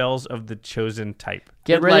cast spells of the chosen type.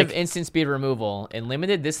 Get rid of instant speed removal. In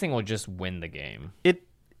limited, this thing will just win the game.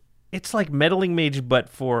 It's like Meddling Mage,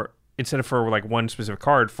 but instead of for like one specific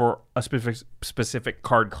card, for a specific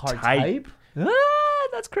card type.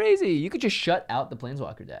 That's crazy. You could just shut out the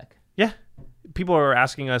Planeswalker deck. Yeah. People are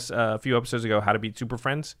asking us a few episodes ago how to beat Super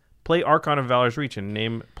Friends. Play Archon of Valor's Reach and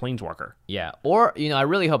name Planeswalker. Yeah. Or, I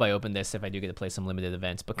really hope I open this if I do get to play some limited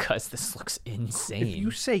events because this looks insane. If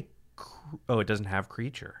you say... Oh, it doesn't have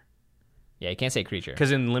creature. Yeah, you can't say creature.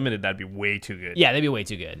 Because in limited, that'd be way too good. Yeah, that'd be way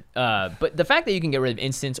too good. But the fact that you can get rid of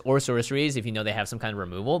instants or sorceries if you know they have some kind of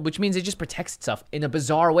removal, which means it just protects itself in a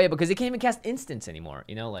bizarre way because it can't even cast instants anymore.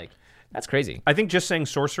 That's crazy. I think just saying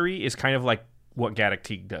sorcery is kind of like what Gaddock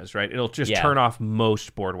Teague does, right? It'll just turn off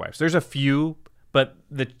most board wipes. There's a few, but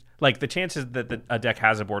the chances that a deck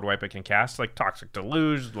has a board wipe it can cast, like Toxic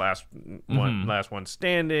Deluge, last one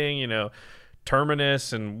standing,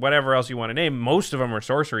 Terminus, and whatever else you want to name, most of them are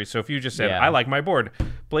sorcery. So if you just said, I like my board,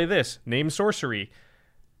 play this, name sorcery.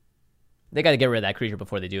 They got to get rid of that creature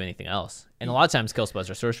before they do anything else. And a lot of times kill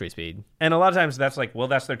spells are sorcery speed. And a lot of times that's like, well,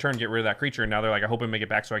 that's their turn, get rid of that creature. And now they're like, I hope I make it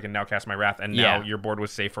back so I can now cast my Wrath. And now your board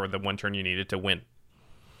was safe for the 1 turn you needed to win.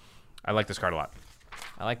 I like this card a lot.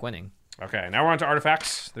 I like winning. Okay, now we're on to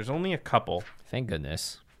artifacts. There's only a couple. Thank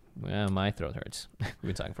goodness. Well, my throat hurts. We've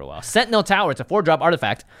been talking for a while. Sentinel Tower. It's a 4-drop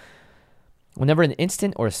artifact. Whenever an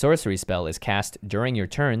instant or sorcery spell is cast during your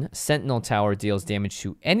turn, Sentinel Tower deals damage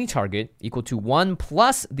to any target equal to 1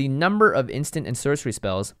 plus the number of instant and sorcery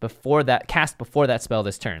spells cast before that spell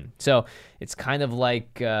this turn. So it's kind of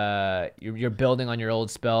like you're building on your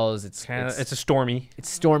old spells. It's a Stormy. It's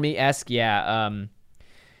Stormy-esque, yeah.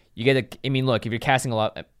 You get look, if you're casting a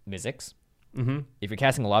lot of Mizzix, If you're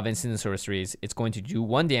casting a lot of instant and sorceries, it's going to do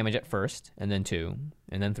 1 damage at first, and then 2,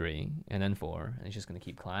 and then 3, and then 4, and it's just going to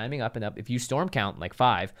keep climbing up and up. If you storm count like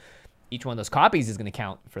 5, each one of those copies is going to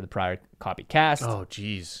count for the prior copy cast. Oh,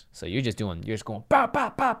 jeez. So you're just going pop,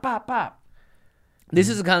 pop, pop, pop, pop. This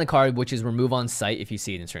is the kind of card which is remove on sight if you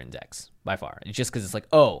see it in certain decks, by far. It's just because it's like,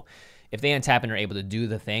 oh, if they untap and are able to do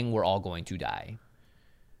the thing, we're all going to die.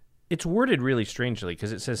 It's worded really strangely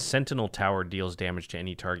because it says Sentinel Tower deals damage to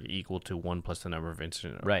any target equal to 1 plus the number of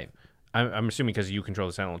instant. Right. I'm assuming because you control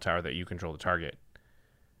the Sentinel Tower that you control the target.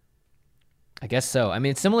 I guess so. I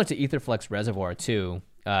mean, it's similar to Aetherflux Reservoir, too,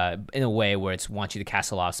 in a way where it wants you to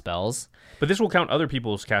cast a lot of spells. But this will count other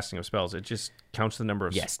people's casting of spells. It just counts the number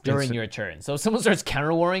of... Yes, during your turn. So if someone starts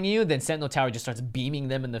counter-warring you, then Sentinel Tower just starts beaming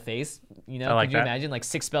them in the face. You know, Could you imagine? Like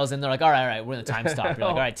 6 spells in, they're like, all right, we're in a time stop. You're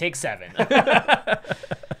like, all right, take 7.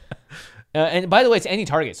 And by the way, it's any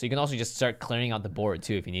target, so you can also just start clearing out the board,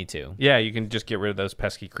 too, if you need to. Yeah, you can just get rid of those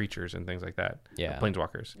pesky creatures and things like that. Yeah.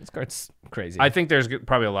 Planeswalkers. This card's crazy. I think there's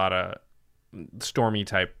probably a lot of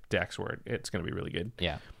Stormy-type decks where it's going to be really good.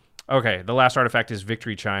 Yeah. Okay, the last artifact is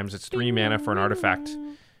Victory Chimes. It's 3 mana for an artifact.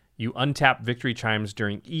 You untap Victory Chimes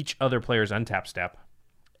during each other player's untap step,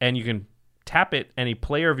 and you can tap it, and a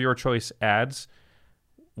player of your choice adds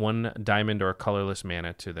 1 diamond or colorless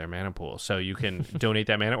mana to their mana pool. So you can donate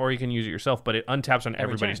that mana, or you can use it yourself, but it untaps on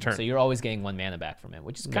everybody's turn. So you're always getting 1 mana back from it,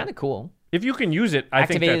 which is kind of cool. If you can use it, I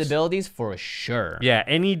think Activated abilities, for sure. Yeah,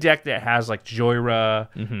 any deck that has like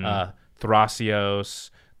Joyra,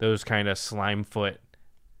 Thrasios, those kind of Slimefoot,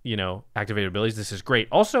 activated abilities, this is great.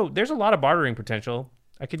 Also, there's a lot of bartering potential.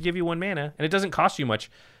 I could give you 1 mana, and it doesn't cost you much.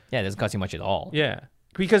 Yeah, it doesn't cost you much at all. Yeah,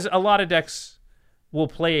 because a lot of decks will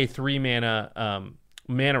play a 3 mana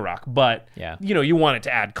mana rock, but you want it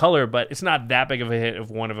to add color, but it's not that big of a hit if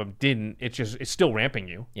one of them didn't. It's still ramping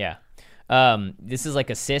you. Yeah. This is like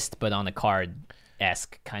assist, but on a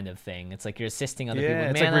card-esque kind of thing. It's like you're assisting other people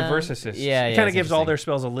with it's mana. like reverse assist. Yeah, it kind of gives all their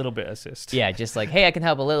spells a little bit assist. Yeah, just like, hey, I can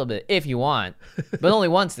help a little bit if you want, but only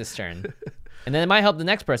once this turn. And then it might help the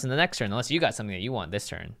next person the next turn, unless you got something that you want this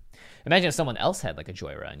turn. Imagine if someone else had like a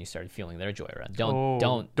Joyra and you started feeling their Joyra. Don't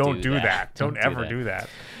do that. Don't ever do that.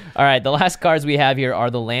 All right, the last cards we have here are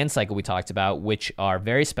the land cycle we talked about, which are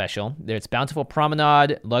very special. There's Bountiful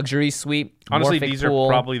Promenade, Luxury Suite, honestly, Morphic these Pool, are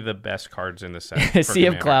probably the best cards in the set. Sea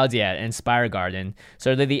of Clouds, and Spire Garden.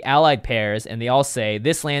 So they're the allied pairs, and they all say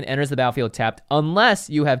this land enters the battlefield tapped unless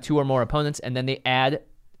you have 2 or more opponents, and then they add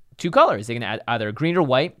 2 colors. They can add either green or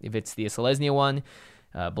white if it's the Selesnya one,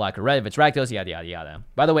 black or red if it's Rakdos, yada, yada, yada.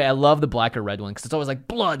 By the way, I love the black or red one because it's always like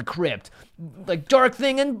blood crypt, like dark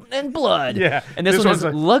thing and blood. Yeah. And this one is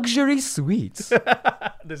luxury suites.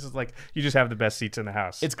 This is like, you just have the best seats in the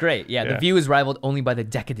house. It's great. Yeah, the view is rivaled only by the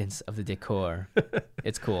decadence of the decor.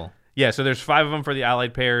 It's cool. Yeah, so there's 5 of them for the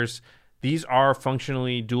allied pairs. These are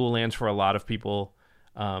functionally dual lands for a lot of people.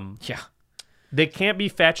 They can't be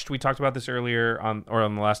fetched. We talked about this earlier on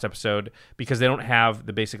the last episode because they don't have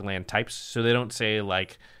the basic land types. So they don't say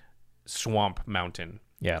like swamp mountain.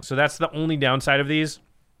 Yeah. So that's the only downside of these.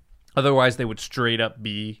 Otherwise, they would straight up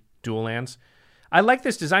be dual lands. I like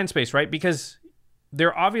this design space, right? Because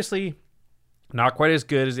they're obviously not quite as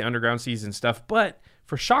good as the Underground Seas and stuff, but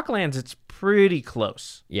for shock lands, it's pretty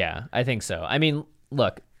close. Yeah, I think so. I mean,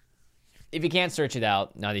 look, if you can't search it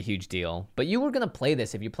out, not a huge deal. But you were going to play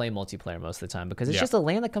this if you play multiplayer most of the time because it's just a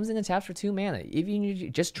land that comes in and taps for 2 mana.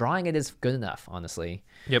 Even just drawing it is good enough, honestly.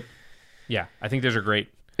 Yep. Yeah, I think those are great.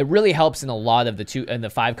 It really helps in a lot of the 2 and the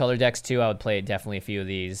 5 color decks too. I would play definitely a few of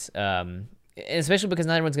these. And especially because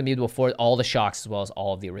not everyone's going to be able to afford all the shocks as well as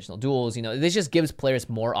all of the original duels. This just gives players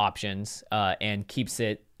more options and keeps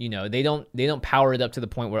it, they don't power it up to the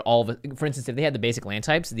point where all of it, for instance, if they had the basic land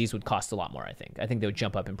types, these would cost a lot more, I think. I think they would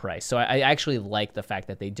jump up in price. So I actually like the fact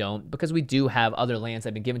that they don't, because we do have other lands that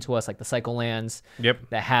have been given to us, like the cycle lands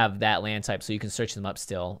that have that land type, so you can search them up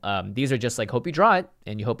still. These are just like, hope you draw it,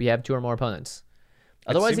 and you hope you have 2 or more opponents.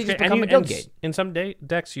 Otherwise, they just become a guild gate. In some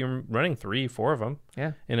decks, you're running 3, 4 of them.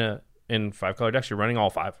 Yeah. In 5 color decks, you're running all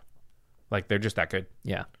 5. Like, they're just that good.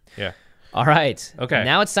 Yeah. Yeah. All right. Okay.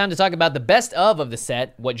 Now it's time to talk about the best of the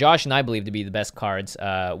set, what Josh and I believe to be the best cards.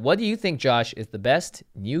 What do you think, Josh, is the best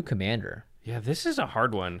new commander? Yeah, this is a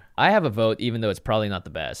hard one. I have a vote, even though it's probably not the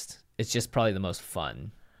best. It's just probably the most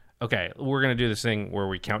fun. Okay, we're going to do this thing where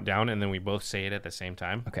we count down and then we both say it at the same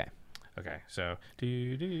time. Okay. Okay, so...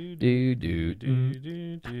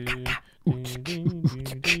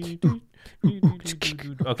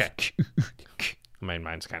 Okay.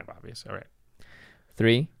 Mine's kind of obvious. All right.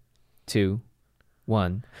 3, 2,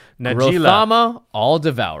 1. Najila. Grothama, all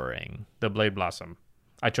devouring. The Blade Blossom.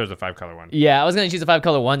 I chose the 5-color one. Yeah, I was going to choose a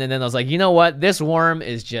 5-color one, and then I was like, you know what? This worm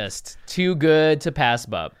is just too good to pass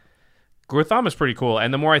up. Grothama is pretty cool,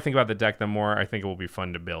 and the more I think about the deck, the more I think it will be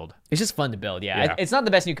fun to build. It's just fun to build, yeah. It's not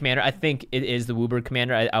the best new commander. I think it is the Wooburg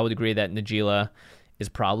commander. I would agree that Najeela is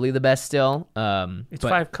probably the best still. It's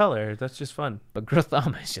 5-color. That's just fun. But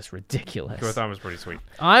Grothama is just ridiculous. Grothama is pretty sweet.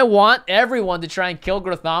 I want everyone to try and kill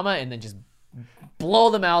Grothama and then just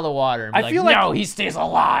blow them out of the water. And be I feel like no, he stays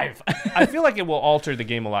alive. I feel like it will alter the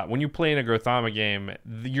game a lot. When you play in a Grothama game,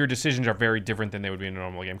 your decisions are very different than they would be in a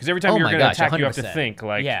normal game. Because every time you're going to attack, 100%. You have to think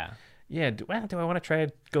like, do I want to try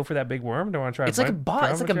to go for that big worm? Do I want to try? It's like a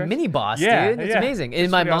boss. It's like a mini boss, dude. It's amazing.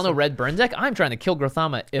 In my mono red burn deck, I'm trying to kill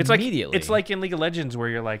Grothama immediately. It's like in League of Legends where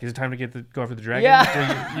you're like, is it time to go after the dragon?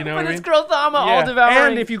 Yeah, you know but what it's Grothama all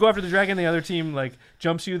devouring. And if you go after the dragon, the other team like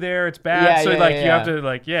jumps you there. It's bad. You have to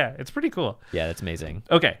it's pretty cool. Yeah, that's amazing.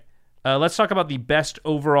 Okay. Let's talk about the best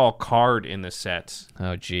overall card in the set.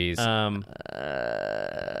 Oh, geez. This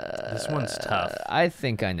one's tough. I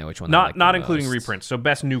think I know which one. Not including reprints. So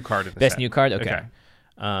best new card in the set. Best new card? Okay.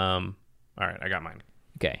 All right, I got mine.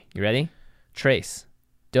 Okay, you ready? Trace.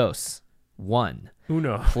 Dos. 1.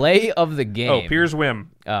 Uno. Play of the game. Oh, Piers Whim.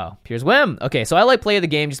 Oh, Piers Whim. Okay, so I like play of the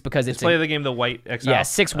game just because it's play of the game, the white exile. Yeah,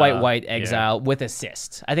 6 white exile with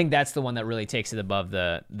assist. I think that's the one that really takes it above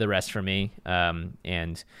the rest for me.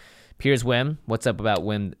 And Piers Whim. What's up about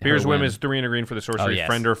Whim? Piers Whim is 3 and a green for the sorcery. Oh, yes.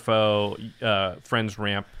 Friend or foe, friend's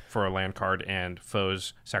ramp for a land card, and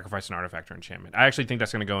foes sacrifice an artifact or enchantment. I actually think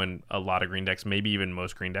that's going to go in a lot of green decks, maybe even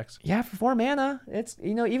most green decks. Yeah, for 4 mana, it's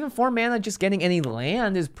even 4 mana, just getting any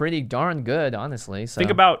land is pretty darn good, honestly. So.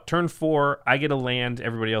 Think about turn 4, I get a land,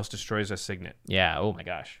 everybody else destroys a signet. Yeah. Oh my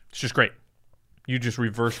gosh, it's just great. You just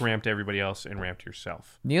reverse ramped everybody else and ramped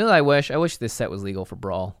yourself. You know what I wish? I wish this set was legal for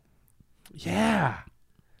Brawl. Yeah.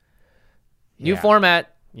 New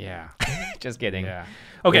format. Yeah. Just kidding. Yeah.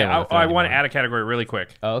 Okay, I want to add a category really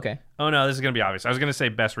quick. Oh, okay. Oh, no, this is going to be obvious. I was going to say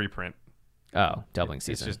best reprint. Oh, doubling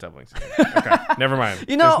season. It's just doubling season. Okay, never mind.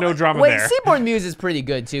 There's no drama there. Seaborn Muse is pretty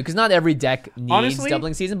good, too, because not every deck needs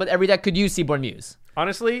doubling season, but every deck could use Seaborn Muse.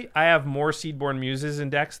 Honestly, I have more Seedborn Muses in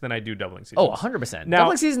decks than I do doubling season. Oh, 100%. Now,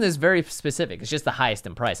 doubling season is very specific. It's just the highest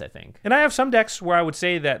in price, I think. And I have some decks where I would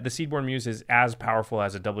say that the Seedborn Muse is as powerful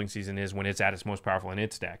as a doubling season is when it's at its most powerful in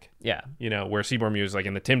its deck. Yeah. Where Seedborn Muse, like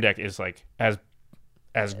in the Tim deck, is like as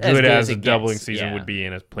good as a doubling season would be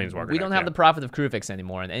in a Planeswalker We don't have the profit of Krufix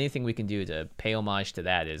anymore, and anything we can do to pay homage to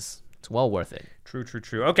that it's well worth it. True.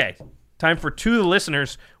 Okay. Time for To the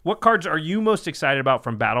Listeners. What cards are you most excited about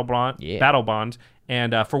from Battlebond,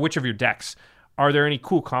 and for which of your decks? Are there any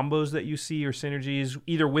cool combos that you see or synergies,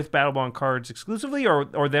 either with Battlebond cards exclusively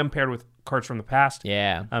or them paired with cards from the past?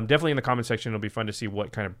 Yeah. Definitely in the comment section, it'll be fun to see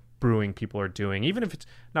what kind of brewing people are doing, even if it's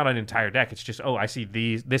not an entire deck. It's just, I see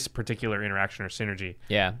this particular interaction or synergy.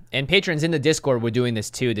 Yeah, and patrons in the Discord were doing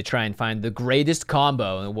this too to try and find the greatest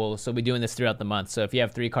combo, and we'll be doing this throughout the month. So if you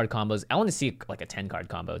have 3-card combos, I want to see like a 10-card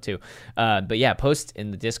combo too. But yeah, post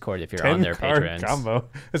in the Discord if you're on there, patrons. 10-card combo.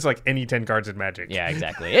 It's like any 10 cards in Magic. Yeah,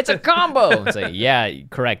 exactly. It's a combo. It's like, yeah,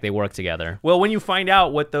 correct. They work together. Well, when you find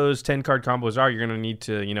out what those 10-card combos are, you're going to need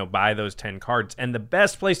to buy those 10 cards, and the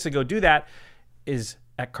best place to go do that is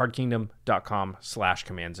at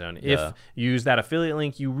cardkingdom.com/command zone. If you use that affiliate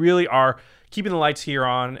link, you really are keeping the lights here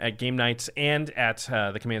on at game nights and at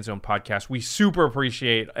the Command Zone podcast. We super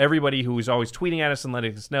appreciate everybody who is always tweeting at us and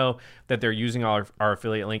letting us know that they're using our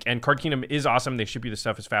affiliate link. And Card Kingdom is awesome. They ship you the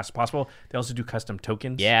stuff as fast as possible. They also do custom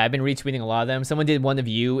tokens. Yeah, I've been retweeting a lot of them. Someone did one of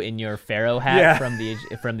you in your Pharaoh hat from the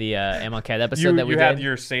Amonkhet episode that we did. You had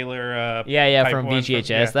your sailor from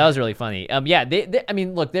VGHS. That was really funny. I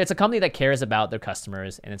mean, look, it's a company that cares about their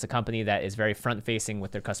customers, and it's a company that is very front-facing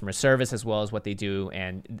with their customer service as well as what they do.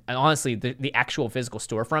 And honestly, the actual physical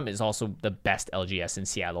storefront is also the best LGS in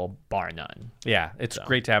Seattle, bar none. Yeah, it's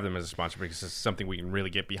great to have them as a sponsor because it's something we can really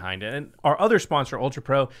get behind. And our other sponsor, Ultra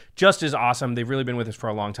Pro, just as awesome. They've really been with us for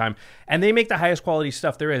a long time. And they make the highest quality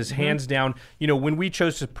stuff there is, hands down. When we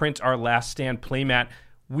chose to print our Last Stand playmat,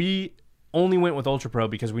 we only went with Ultra Pro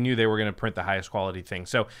because we knew they were going to print the highest quality thing.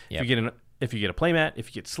 So if you get a playmat, if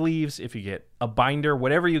you get sleeves, if you get a binder,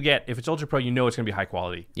 whatever you get, if it's Ultra Pro, it's going to be high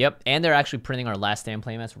quality. Yep, and they're actually printing our Last Stand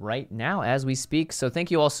playmats right now as we speak. So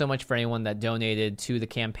thank you all so much for anyone that donated to the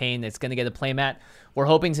campaign that's going to get a playmat. We're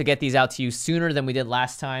hoping to get these out to you sooner than we did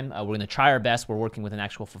last time. We're going to try our best. We're working with an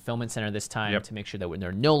actual fulfillment center this time to make sure that there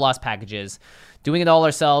are no lost packages. Doing it all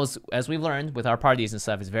ourselves, as we've learned with our parties and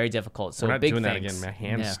stuff, is very difficult. So we're not big doing thanks. that again. My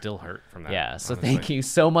hands still hurt from that. Yeah, so thank you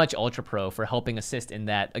so much, Ultra Pro, for helping assist in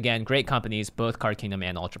that. Again, great companies, both Card Kingdom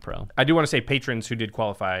and Ultra Pro. I do want to say patrons who did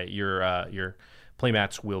qualify, your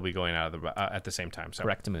playmats will be going out of at the same time. So.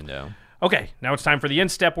 Correctamundo. Okay, now it's time for the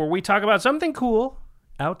end step where we talk about something cool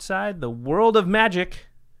outside the world of magic.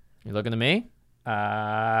 You looking at me?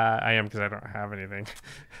 I am, because I don't have anything.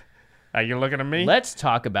 You're looking at me? Let's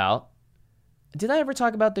talk about... Did I ever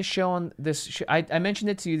talk about this show on this show? I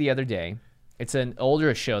mentioned it to you the other day. It's an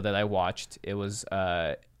older show that I watched. It was,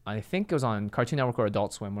 I think it was on Cartoon Network or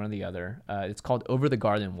Adult Swim, one or the other. It's called Over the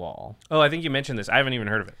Garden Wall. Oh, I think you mentioned this. I haven't even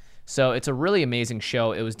heard of it. So it's a really amazing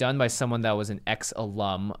show. It was done by someone that was an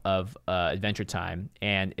ex-alum of Adventure Time,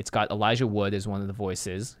 and it's got Elijah Wood as one of the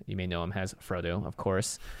voices. You may know him as Frodo, of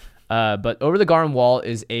course. But Over the Garden Wall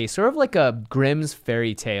is a sort of like a Grimm's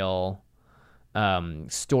fairy tale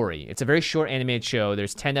story. It's a very short animated show.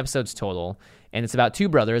 There's 10 episodes total, and it's about two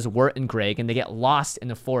brothers, Wirt and Greg, and they get lost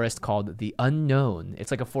in a forest called the Unknown.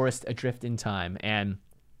 It's like a forest adrift in time, and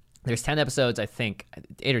there's 10 episodes, I think,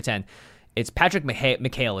 8 or 10. It's Patrick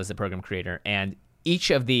McHale is the program creator, and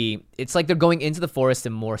it's like they're going into the forest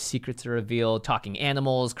and more secrets are revealed, talking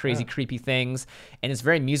animals, crazy, creepy things, and it's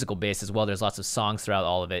very musical based as well. There's lots of songs throughout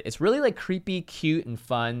all of it. It's really like creepy, cute, and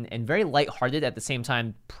fun, and very lighthearted at the same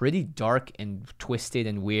time, pretty dark and twisted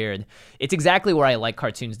and weird. It's exactly where I like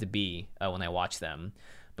cartoons to be when I watch them.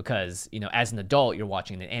 Because, as an adult, you're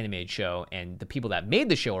watching an animated show, and the people that made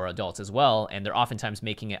the show are adults as well, and they're oftentimes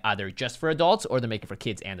making it either just for adults or they're making it for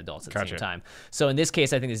kids and adults at the same time. So in this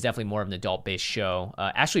case, I think it's definitely more of an adult-based show.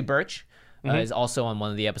 Ashley Birch is also on one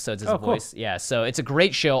of the episodes as a voice. Cool. Yeah, so it's a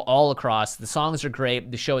great show all across. The songs are great.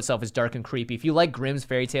 The show itself is dark and creepy. If you like Grimm's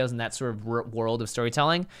fairy tales and that sort of world of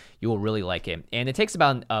storytelling, you will really like it. And it takes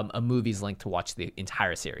about a movie's length to watch the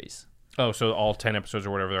entire series. Oh, so all 10 episodes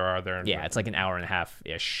or whatever there are there. Yeah, it's like an hour and a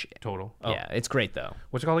half-ish. Total. Oh. Yeah, it's great, though.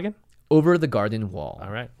 What's it called again? Over the Garden Wall.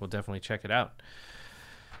 All right, we'll definitely check it out.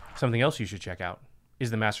 Something else you should check out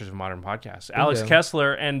is the Masters of Modern podcast. Alex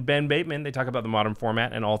Kessler and Ben Bateman, they talk about the modern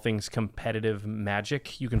format and all things competitive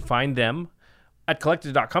magic. You can find them at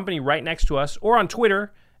collected.company right next to us, or on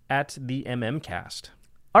Twitter at the MMCast.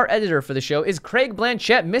 Our editor for the show is Craig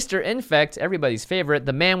Blanchett, Mr. Infect, everybody's favorite,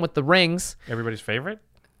 the man with the rings. Everybody's favorite?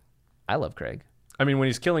 I love Craig. I mean, when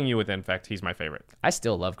he's killing you with Infect, he's my favorite. I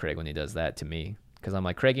still love Craig when he does that to me, because I'm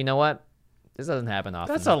like, Craig, you know what? This doesn't happen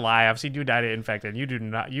often. That's a lie. I've seen you die to Infect, and you do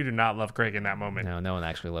not love Craig in that moment. No one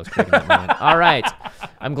actually loves Craig in that moment. All right.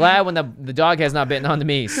 I'm glad when the dog has not bitten onto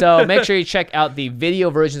me. So make sure you check out the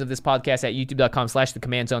video versions of this podcast at youtube.com/The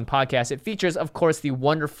Command Zone Podcast. It features, of course, the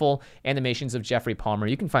wonderful animations of Jeffrey Palmer.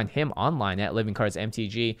 You can find him online at Living Cards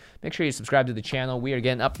MTG. Make sure you subscribe to the channel. We are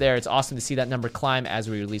getting up there. It's awesome to see that number climb as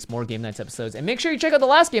we release more Game Nights episodes. And make sure you check out the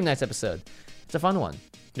last Game Nights episode. It's a fun one.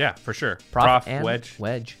 Yeah, for sure. Prof and Wedge.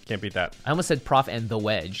 Can't beat that. I almost said Prof and the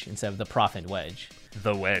Wedge instead of the Prof and Wedge.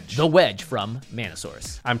 The Wedge. The Wedge from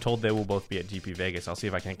Manosaurus. I'm told they will both be at GP Vegas. I'll see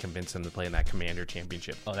if I can convince them to play in that Commander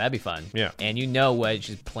Championship. Oh, that'd be fun. Yeah. And Wedge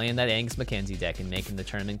is playing that Angus McKenzie deck and making the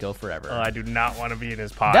tournament go forever. Oh, I do not want to be in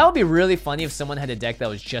his pod. That would be really funny if someone had a deck that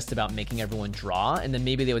was just about making everyone draw, and then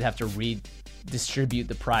maybe they would have to redistribute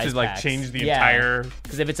the prize packs. Change the entire...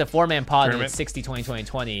 Because if it's a 4-man pod tournament, and it's 60, 20, 20,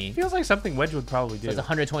 20... Feels like something Wedge would probably do. So it's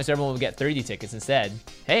 120, so everyone would get 30 tickets instead.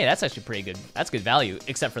 Hey, that's actually pretty good. That's good value,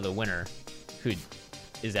 except for the winner, who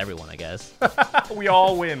is everyone, I guess. We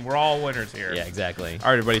all win. We're all winners here. Yeah, exactly.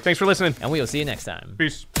 All right, everybody. Thanks for listening. And we will see you next time.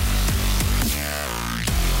 Peace.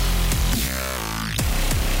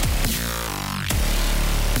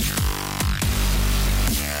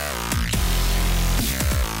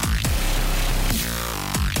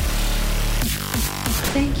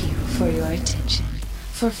 Thank you for your attention.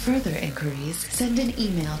 For further inquiries, send an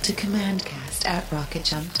email to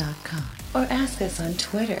commandcast@rocketjump.com or ask us on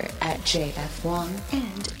Twitter at JFWong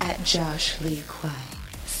and at Josh Lee Kwai.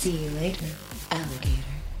 See you later, alligator.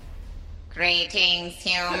 Greetings,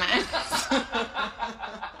 humans.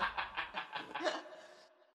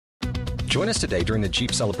 Join us today during the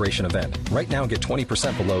Jeep Celebration event. Right now, get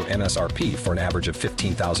 20% below MSRP for an average of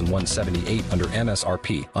 $15,178 under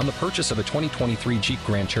MSRP on the purchase of a 2023 Jeep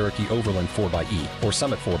Grand Cherokee Overland 4xE or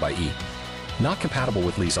Summit 4xE. Not compatible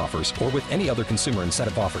with lease offers or with any other consumer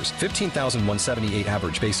incentive offers. $15,178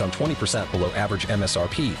 average based on 20% below average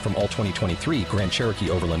MSRP from all 2023 Grand Cherokee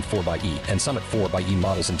Overland 4xE and Summit 4xE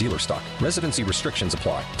models in dealer stock. Residency restrictions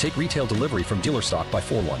apply. Take retail delivery from dealer stock by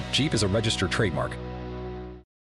 4/1. Jeep is a registered trademark.